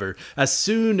whatsoever. As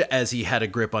soon as he had a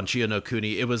grip on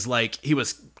Chiyo-no-Kuni, it was like he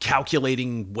was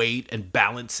calculating weight and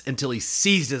balance until he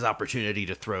seized his opportunity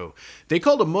to throw. They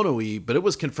called him Mono-ii, but it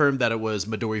was confirmed that it was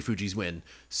Midori Fuji's win.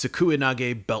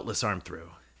 Sukuinage beltless arm throw.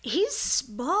 He's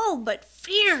small but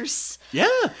fierce. Yeah.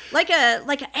 Like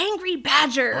an angry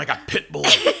badger. Like a pit bull.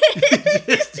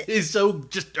 He's so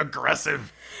just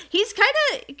aggressive. He's kind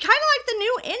of like the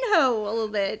new Inho a little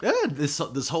bit. Yeah,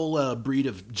 this whole breed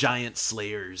of giant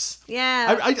slayers.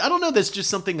 Yeah. I don't know, there's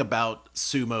just something about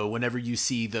sumo whenever you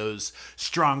see those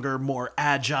stronger, more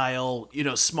agile,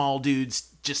 small dudes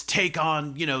just take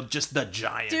on, just the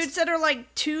giants. Dudes that are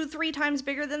like 2-3 times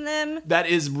bigger than them. That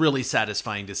is really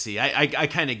satisfying to see. I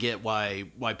kind of get why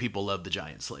people love the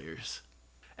giant slayers.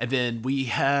 And then we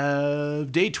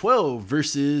have day 12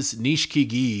 versus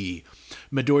Nishiki-gi.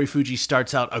 Midori Fuji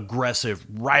starts out aggressive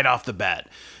right off the bat.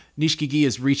 Nishiki-gi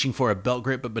is reaching for a belt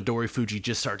grip, but Midori Fuji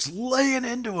just starts laying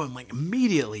into him,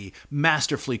 immediately,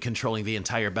 masterfully controlling the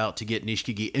entire bout to get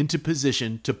Nishiki-gi into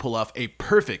position to pull off a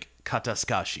perfect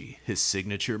Kataskashi, his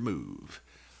signature move.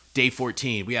 Day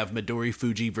 14, we have Midori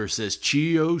Fuji versus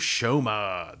Chiyo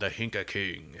Shoma, the Hinka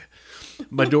King.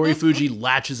 Midori Fuji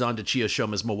latches onto Chiyo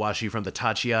Shoma's Mawashi from the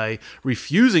Tachiai,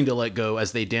 refusing to let go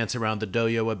as they dance around the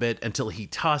dojo a bit until he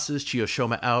tosses Chiyo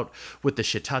Shoma out with the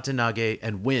Shitatenage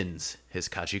and wins his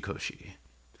Kachikoshi.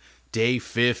 Day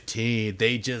 15,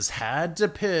 they just had to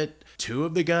pit two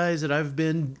of the guys that I've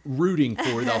been rooting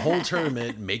for the whole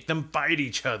tournament, make them fight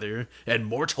each other in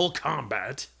mortal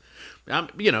combat.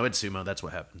 It's sumo, that's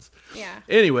what happens. Yeah.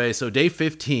 Anyway, so day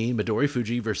 15, Midori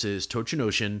Fuji versus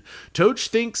Tochinoshin. Toch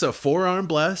thinks a forearm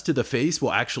blast to the face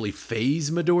will actually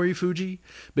phase Midori Fuji,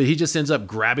 but he just ends up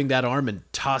grabbing that arm and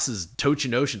tosses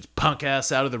Tochinoshin's punk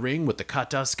ass out of the ring with the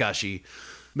kata skashi.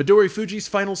 Midori Fuji's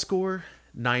final score,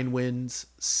 9 wins,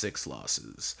 6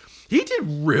 losses. He did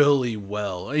really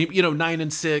well. 9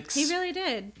 and 6. He really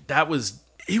did. That was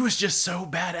He was just so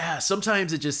badass.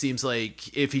 Sometimes it just seems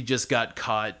like if he just got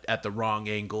caught at the wrong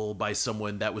angle by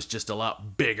someone that was just a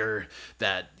lot bigger,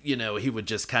 that, you know, he would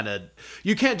just kind of...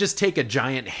 You can't just take a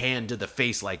giant hand to the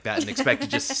face like that and expect to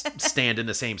just stand in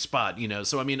the same spot, you know?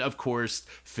 So, I mean, of course,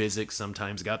 physics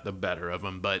sometimes got the better of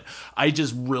him, but I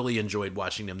just really enjoyed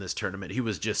watching him this tournament. He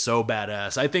was just so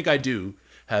badass. I think I do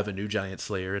have a new Giant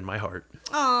Slayer in my heart.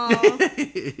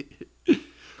 Aww.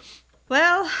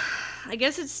 Well, I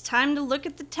guess it's time to look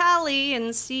at the tally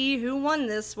and see who won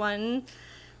this one.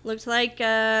 Looked like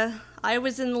I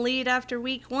was in the lead after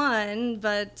week 1,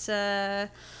 but now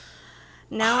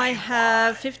I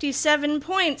have 57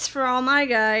 points for all my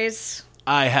guys.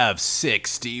 I have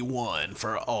 61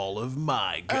 for all of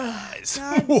my guys.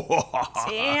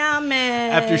 Damn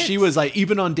it. After she was like,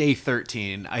 even on day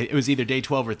 13, it was either day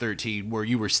 12 or 13, where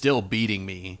you were still beating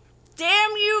me.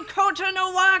 Damn you,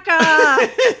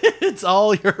 Kotonowaka! It's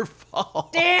all your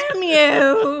fault. Damn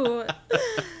you!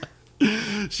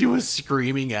 She was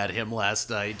screaming at him last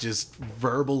night, just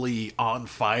verbally on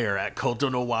fire at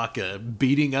Kotonowaka,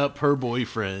 beating up her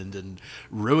boyfriend and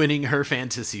ruining her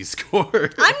fantasy score.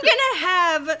 I'm gonna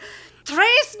have 3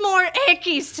 more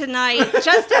Ekis tonight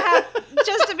just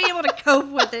to be able to cope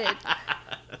with it.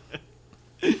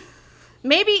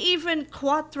 Maybe even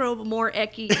 4 more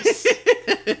Ekis.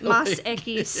 Mas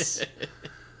Ekis.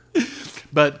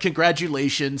 But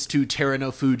congratulations to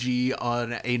Terano Fuji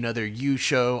on another You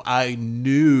show. I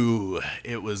knew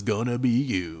it was gonna be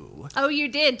you. Oh, you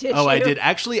did you? Oh, I did.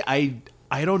 Actually,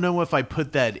 I don't know if I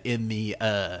put that in the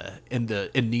in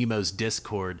Nemo's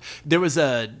Discord. There was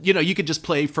you could just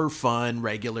play for fun,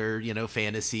 regular,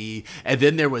 fantasy, and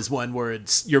then there was one where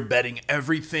you're betting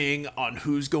everything on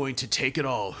who's going to take it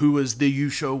all. Who is the You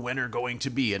show winner going to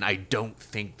be? And I don't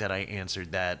think that I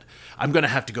answered that. I'm gonna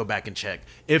have to go back and check.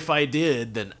 If I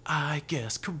did, then I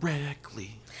guess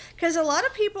correctly. Because a lot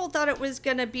of people thought it was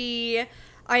gonna be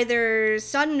either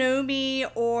Sunnomi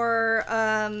or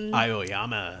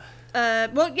Aoyama.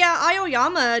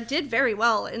 Aoyama did very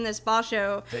well in this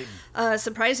Basho,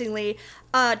 surprisingly.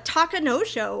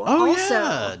 Takanosho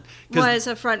also was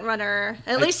a front runner,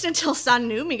 at least until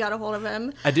Sannumi got a hold of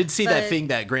him. I did see that thing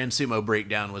that Grand Sumo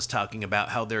Breakdown was talking about,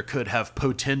 how there could have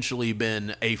potentially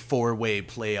been a 4-way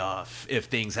playoff if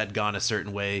things had gone a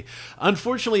certain way.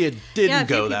 Unfortunately, it didn't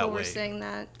go that way. People were saying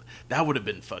that. That would have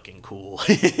been fucking cool.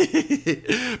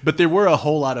 But there were a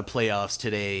whole lot of playoffs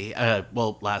today.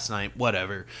 Last night,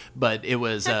 whatever. But it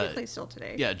was... Technically still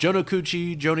today. Yeah,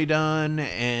 Jonokuchi, Jonidan,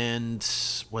 and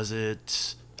was it...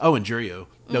 Oh, and Juryo.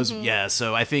 Those, yeah,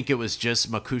 so I think it was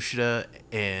just Makushita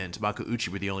and Makuuchi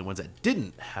were the only ones that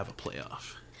didn't have a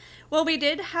playoff. Well, we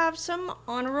did have some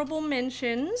honorable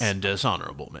mentions. And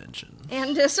dishonorable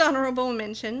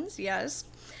mentions. Yes.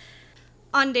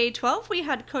 On day 12, we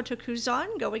had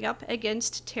Kotokuzan going up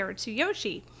against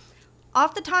Teratsuyoshi.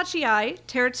 Off the Tachi-ai,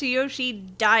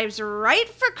 Teratsuyoshi dives right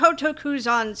for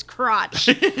Kotokuzan's crotch.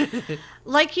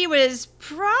 Like he was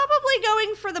probably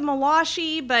going for the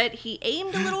Mawashi, but he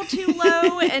aimed a little too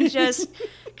low and just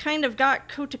kind of got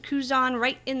Kotokuzan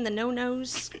right in the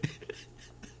no-nos.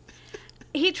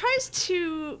 He tries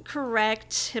to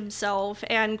correct himself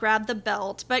and grab the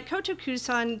belt, but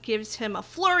Kotokuzan gives him a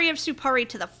flurry of Supari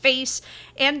to the face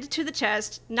and to the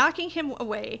chest, knocking him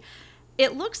away.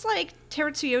 It looks like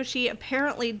Teratsuyoshi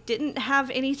apparently didn't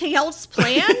have anything else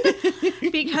planned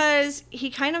because he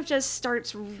kind of just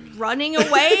starts running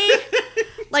away.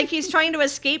 Like he's trying to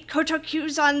escape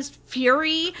Kotokuzan's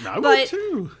fury, but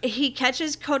he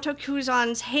catches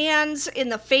Kotokuzan's hands in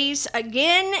the face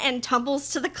again and tumbles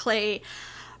to the clay.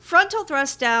 Frontal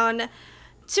thrust down,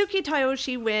 Tsuki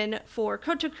Tayoshi win for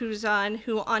Kotokuzan,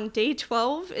 who on day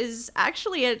 12 is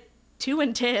actually at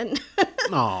 2-10.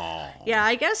 Aww. Yeah,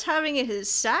 I guess having his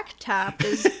sack tap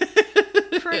is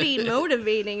pretty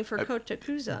motivating for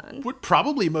Kotokuzan. Would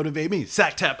probably motivate me.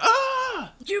 Sack tap.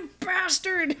 Ah! You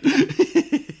bastard!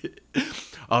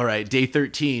 All right, day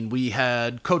 13, we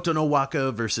had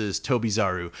Kotonowaka versus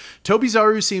Tobizaru.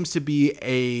 Tobizaru seems to be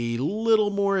a little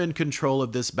more in control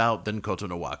of this bout than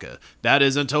Kotonowaka. That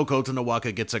is until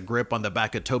Kotonowaka gets a grip on the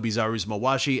back of Tobizaru's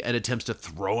Mawashi and attempts to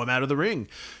throw him out of the ring.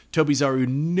 Tobizaru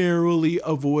narrowly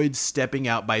avoids stepping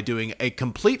out by doing a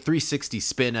complete 360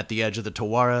 spin at the edge of the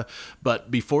Tawara, but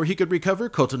before he could recover,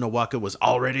 Kotonowaka was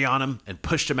already on him and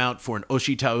pushed him out for an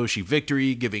Oshitaoshi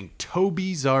victory, giving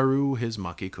Tobizaru his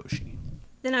Makekoshi.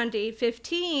 Then on day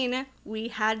 15, we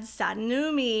had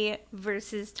Sannumi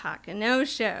versus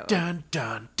Takanosho. Dun,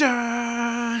 dun,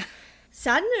 dun!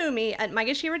 Sannumi at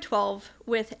Maegashira 12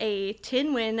 with a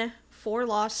 10-win,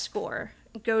 4-loss score.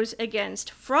 goes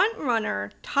against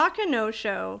frontrunner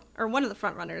Takanosho, or one of the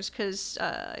frontrunners, because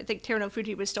I think Teruno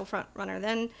Fuji was still frontrunner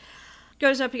then,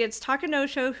 goes up against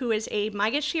Takanosho, who is a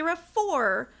Maegashira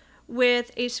 4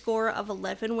 with a score of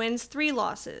 11 wins, 3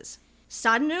 losses.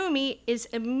 Sadanoumi is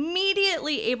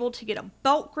immediately able to get a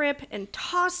belt grip and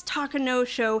toss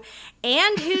Takanosho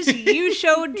and his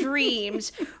Yusho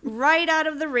dreams right out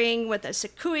of the ring with a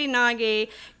Sakui Nage,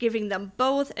 giving them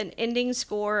both an ending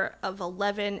score of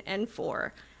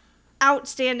 11-4.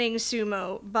 Outstanding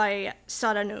sumo by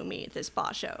Sadanoumi this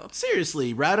Basho.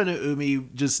 Seriously,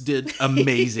 Radanoumi just did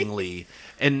amazingly.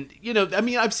 And, you know, I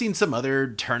mean, I've seen some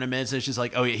other tournaments, and it's just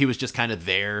like, oh, yeah, he was just kind of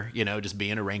there, you know, just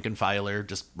being a rank and filer,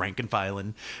 just rank and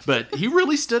filing. But he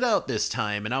really stood out this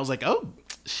time, and I was like, oh,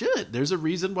 shit, there's a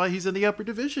reason why he's in the upper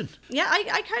division. Yeah,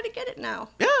 I kind of get it now.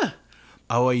 Yeah.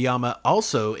 Aoyama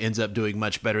also ends up doing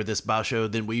much better this Basho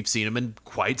than we've seen him in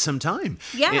quite some time.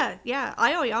 Yeah.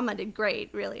 Aoyama did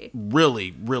great, really.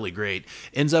 Really, really great.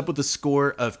 Ends up with a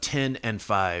score of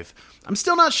 10-5. I'm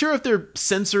still not sure if they're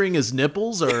censoring his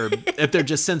nipples or if they're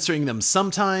just censoring them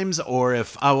sometimes, or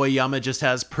if Aoyama just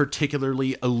has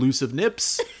particularly elusive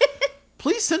nips.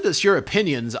 Please send us your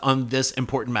opinions on this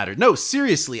important matter. No,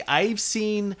 seriously, I've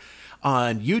seen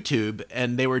on YouTube,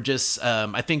 and they were just,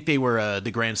 I think they were the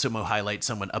Grand Sumo highlight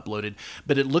someone uploaded,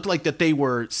 but it looked like that they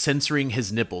were censoring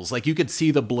his nipples. Like, you could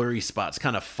see the blurry spots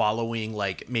kind of following,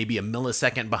 like, maybe a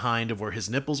millisecond behind of where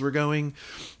his nipples were going.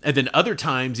 And then other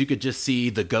times you could just see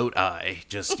the goat eye,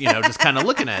 just, you know, just kind of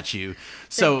looking at you.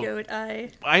 So, goat eye.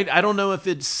 I don't know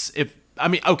I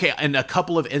mean, okay, in a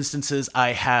couple of instances,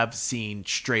 I have seen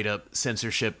straight up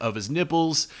censorship of his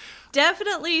nipples.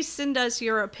 Definitely send us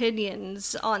your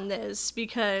opinions on this,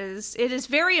 because it is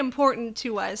very important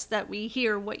to us that we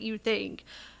hear what you think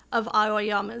of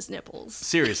Aoyama's nipples.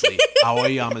 Seriously,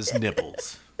 Aoyama's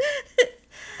nipples.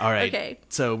 All right. Okay.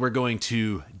 So we're going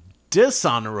to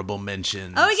dishonorable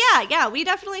mentions. Oh, yeah. We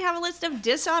definitely have a list of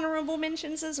dishonorable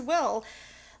mentions as well.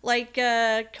 Like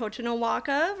Koto no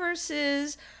Waka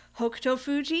versus Hokuto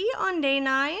Fuji on day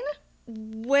 9.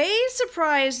 Way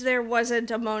surprised there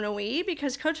wasn't a Mono-e,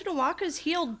 because Koto no Waka's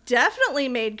heel definitely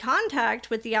made contact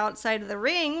with the outside of the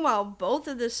ring, while both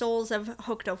of the soles of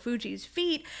Hokuto Fuji's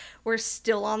feet were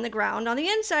still on the ground on the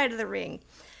inside of the ring.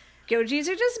 Gojis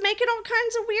are just making all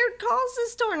kinds of weird calls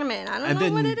this tournament. I don't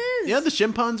know what it is. Yeah, the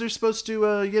Shimpans are supposed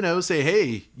to, say,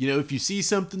 hey, if you see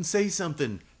something, say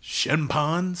something.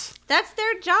 Shimpans. That's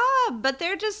their job, but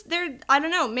they're I don't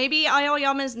know, maybe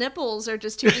Aoyama's nipples are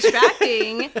just too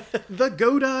distracting. The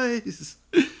goat eyes.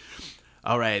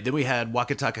 All right, then we had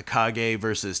Wakataka Kage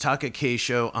versus Taka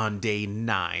Keisho on day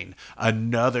 9.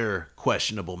 Another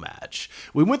questionable match.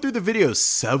 We went through the video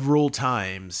several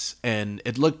times, and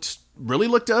it really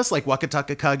looked to us like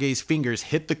Wakataka Kage's fingers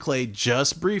hit the clay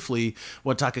just briefly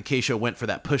when Taka Keisho went for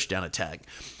that pushdown attack.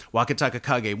 Wakataka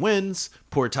Kage wins.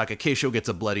 Poor Taka Keisho gets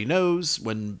a bloody nose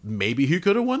when maybe he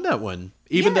could have won that one.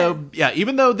 Even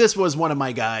though this was one of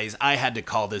my guys, I had to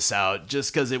call this out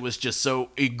just because it was just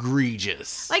so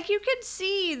egregious. Like, you could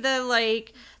see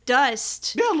the,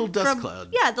 dust. Yeah, a little dust cloud.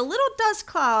 Yeah, the little dust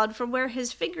cloud from where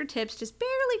his fingertips just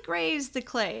barely grazed the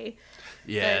clay.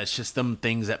 Yeah, it's just them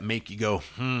things that make you go,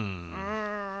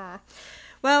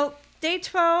 Well, day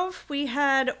 12, we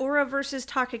had Ura versus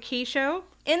Taka Keisho.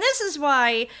 And this is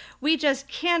why we just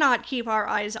cannot keep our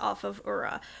eyes off of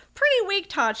Ura. Pretty weak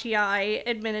Tachi-ai,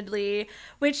 admittedly,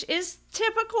 which is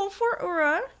typical for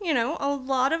Ura. A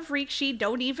lot of Rikishi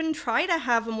don't even try to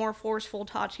have a more forceful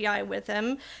Tachi-ai with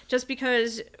him, just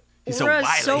because Ura's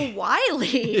so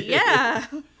wily. Yeah.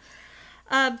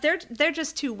 They're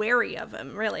just too wary of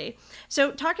him, really.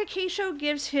 So Taka Keisho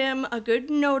gives him a good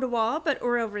no-to-wa, but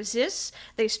Ura resists.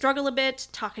 They struggle a bit.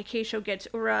 Taka Keisho gets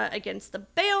Ura against the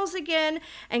bales again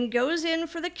and goes in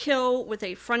for the kill with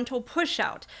a frontal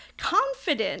push-out,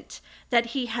 confident that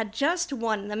he had just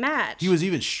won the match. He was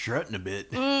even strutting a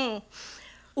bit. Ura,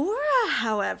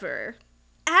 however,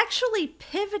 actually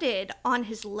pivoted on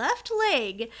his left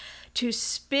leg to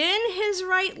spin his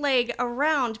right leg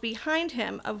around behind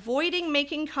him, avoiding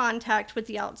making contact with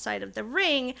the outside of the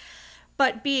ring,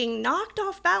 but being knocked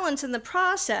off balance in the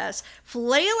process,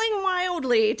 flailing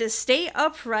wildly to stay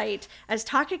upright as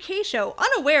Taka Keisho,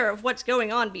 unaware of what's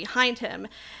going on behind him,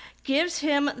 gives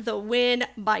him the win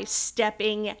by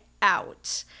stepping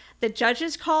out. The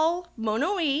judges call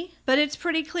Mono-e, but it's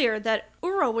pretty clear that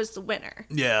Ura was the winner.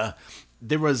 Yeah.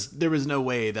 There was no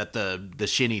way that the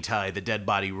shinny tie, the dead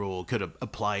body rule, could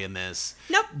apply in this.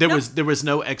 Nope. There was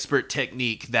no expert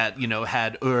technique that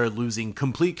had Ura losing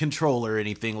complete control or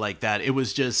anything like that. It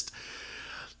was just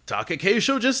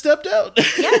Takakeisho just stepped out.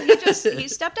 Yeah, he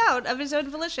stepped out of his own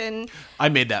volition. I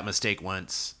made that mistake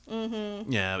once.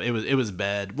 Mm-hmm. Yeah, it was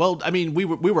bad. Well, I mean, we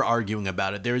were arguing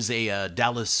about it. There's a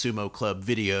Dallas Sumo Club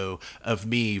video of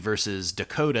me versus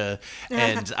Dakota,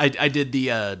 and I did the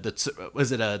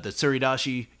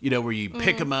tsuridashi, where you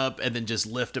pick them up and then just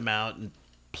lift them out and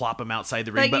plop him outside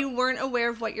the ring. But you weren't aware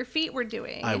of what your feet were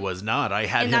doing. I was not. I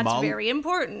had and him that's very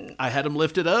important. I had him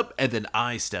lifted up, and then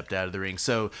I stepped out of the ring.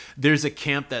 So there's a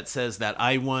camp that says that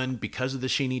I won because of the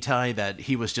Shinitai, that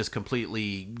he was just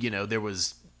completely, there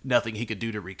was nothing he could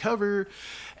do to recover.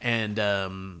 And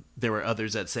there were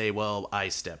others that say, well, I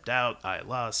stepped out, I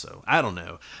lost. So I don't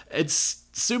know.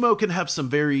 Sumo can have some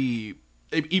very...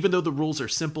 Even though the rules are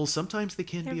simple, sometimes they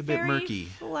can be a bit murky.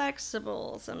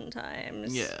 Flexible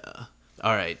sometimes. Yeah.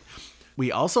 All right.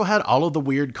 We also had all of the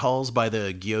weird calls by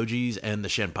the Gyojis and the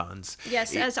Shenpans.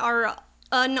 Yes, as our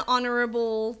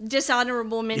dishonorable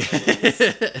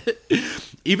mentions.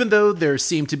 Even though there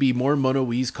seemed to be more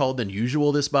mono-i's called than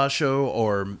usual this Basho,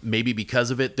 or maybe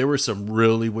because of it, there were some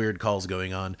really weird calls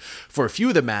going on. For a few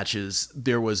of the matches,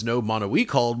 there was no mono-i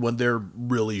called when there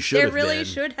really should have been. There really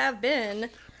should have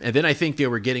been. And then I think they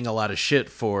were getting a lot of shit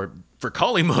for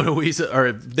calling mono-i's,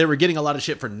 or they were getting a lot of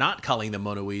shit for not calling them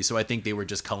mono-i, so I think they were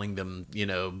just calling them,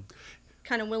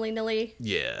 kind of willy-nilly.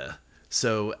 Yeah.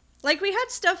 So... Like, we had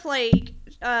stuff like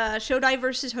Shodai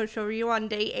versus Hoshoryu on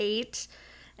day 8,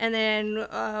 and then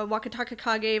Wakataka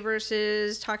Kage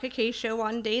versus Takakeisho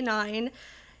on day 9.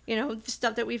 The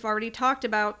stuff that we've already talked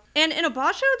about. And in a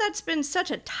Basho that's been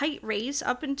such a tight race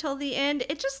up until the end,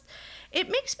 it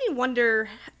makes me wonder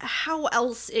how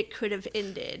else it could have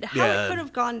ended. How it could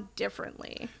have gone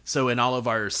differently. So in all of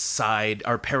our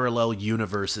parallel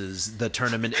universes, the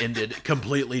tournament ended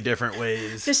completely different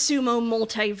ways. The sumo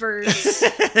multiverse.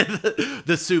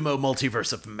 The sumo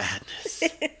multiverse of madness.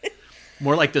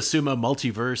 More like the sumo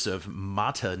multiverse of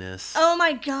mata-ness. Oh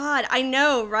my god, I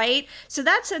know, right? So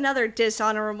that's another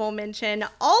dishonorable mention.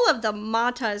 All of the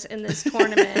matas in this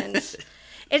tournament.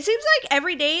 It seems like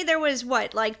every day there was,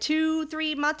 2-3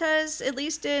 matas, at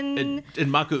least in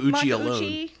Makuuchi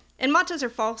alone. And matas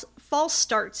are false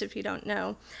starts, if you don't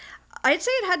know. I'd say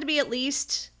it had to be at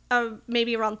least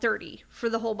maybe around 30 for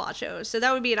the whole Basho. So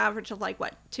that would be an average of 2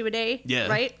 a day, yeah.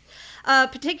 Right?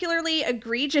 Particularly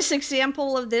egregious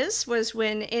example of this was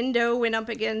when Endo went up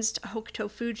against Hokuto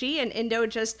Fuji, and Endo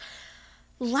just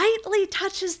lightly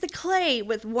touches the clay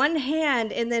with one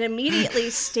hand and then immediately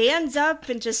stands up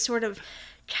and just sort of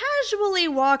casually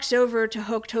walks over to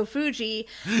Hokuto Fuji,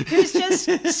 who's just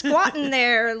squatting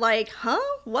there like, huh?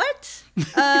 What?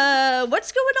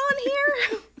 What's going on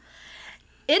here?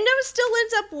 Endo still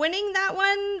ends up winning that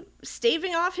one,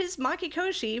 staving off his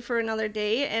Makikoshi for another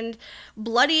day and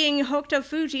bloodying Hokuto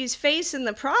Fuji's face in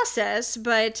the process,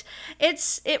 but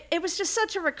it was just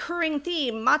such a recurring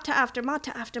theme, mata after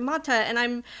mata after mata, and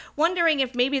I'm wondering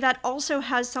if maybe that also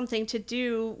has something to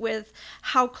do with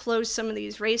how close some of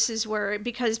these races were,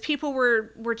 because people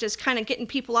were just kind of getting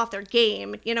people off their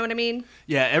game, you know what I mean?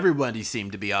 Yeah, everybody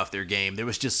seemed to be off their game. There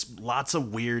was just lots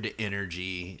of weird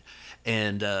energy.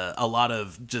 And a lot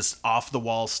of just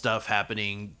off-the-wall stuff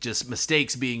happening, just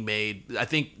mistakes being made. I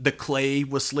think the clay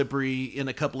was slippery in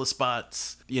a couple of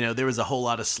spots. There was a whole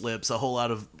lot of slips, a whole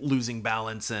lot of losing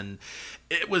balance, and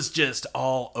it was just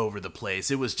all over the place.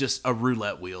 It was just a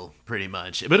roulette wheel, pretty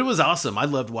much. But it was awesome. I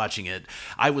loved watching it.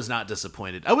 I was not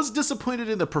disappointed. I was disappointed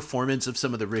in the performance of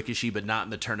some of the Rikishi, but not in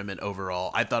the tournament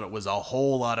overall. I thought it was a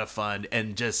whole lot of fun,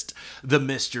 and just the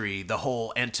mystery, the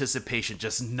whole anticipation,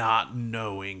 just not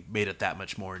knowing made it that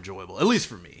much more enjoyable, at least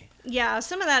for me. Yeah,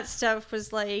 some of that stuff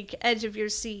was like edge of your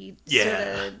seat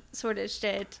sort of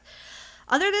shit.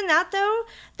 Other than that, though,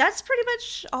 that's pretty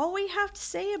much all we have to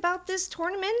say about this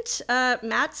tournament.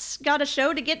 Matt's got a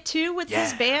show to get to with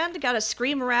his band, got to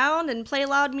scream around and play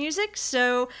loud music,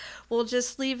 so we'll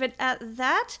just leave it at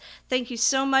that. Thank you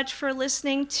so much for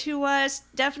listening to us.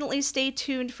 Definitely stay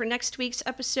tuned for next week's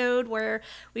episode, where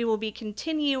we will be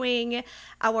continuing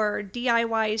our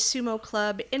DIY Sumo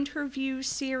Club interview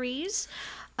series.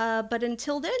 But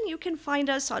until then, you can find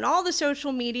us on all the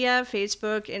social media,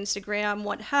 Facebook, Instagram,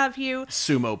 what have you.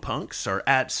 Sumo Punks are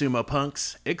at Sumo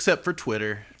Punks, except for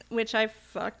Twitter. Which I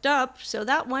fucked up, so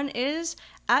that one is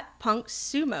at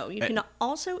PunksSumo. You can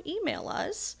also email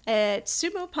us at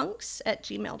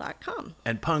sumopunks@gmail.com.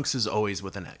 And punks is always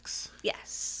with an X.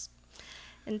 Yes.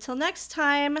 Until next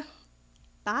time,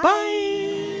 bye.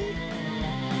 Bye!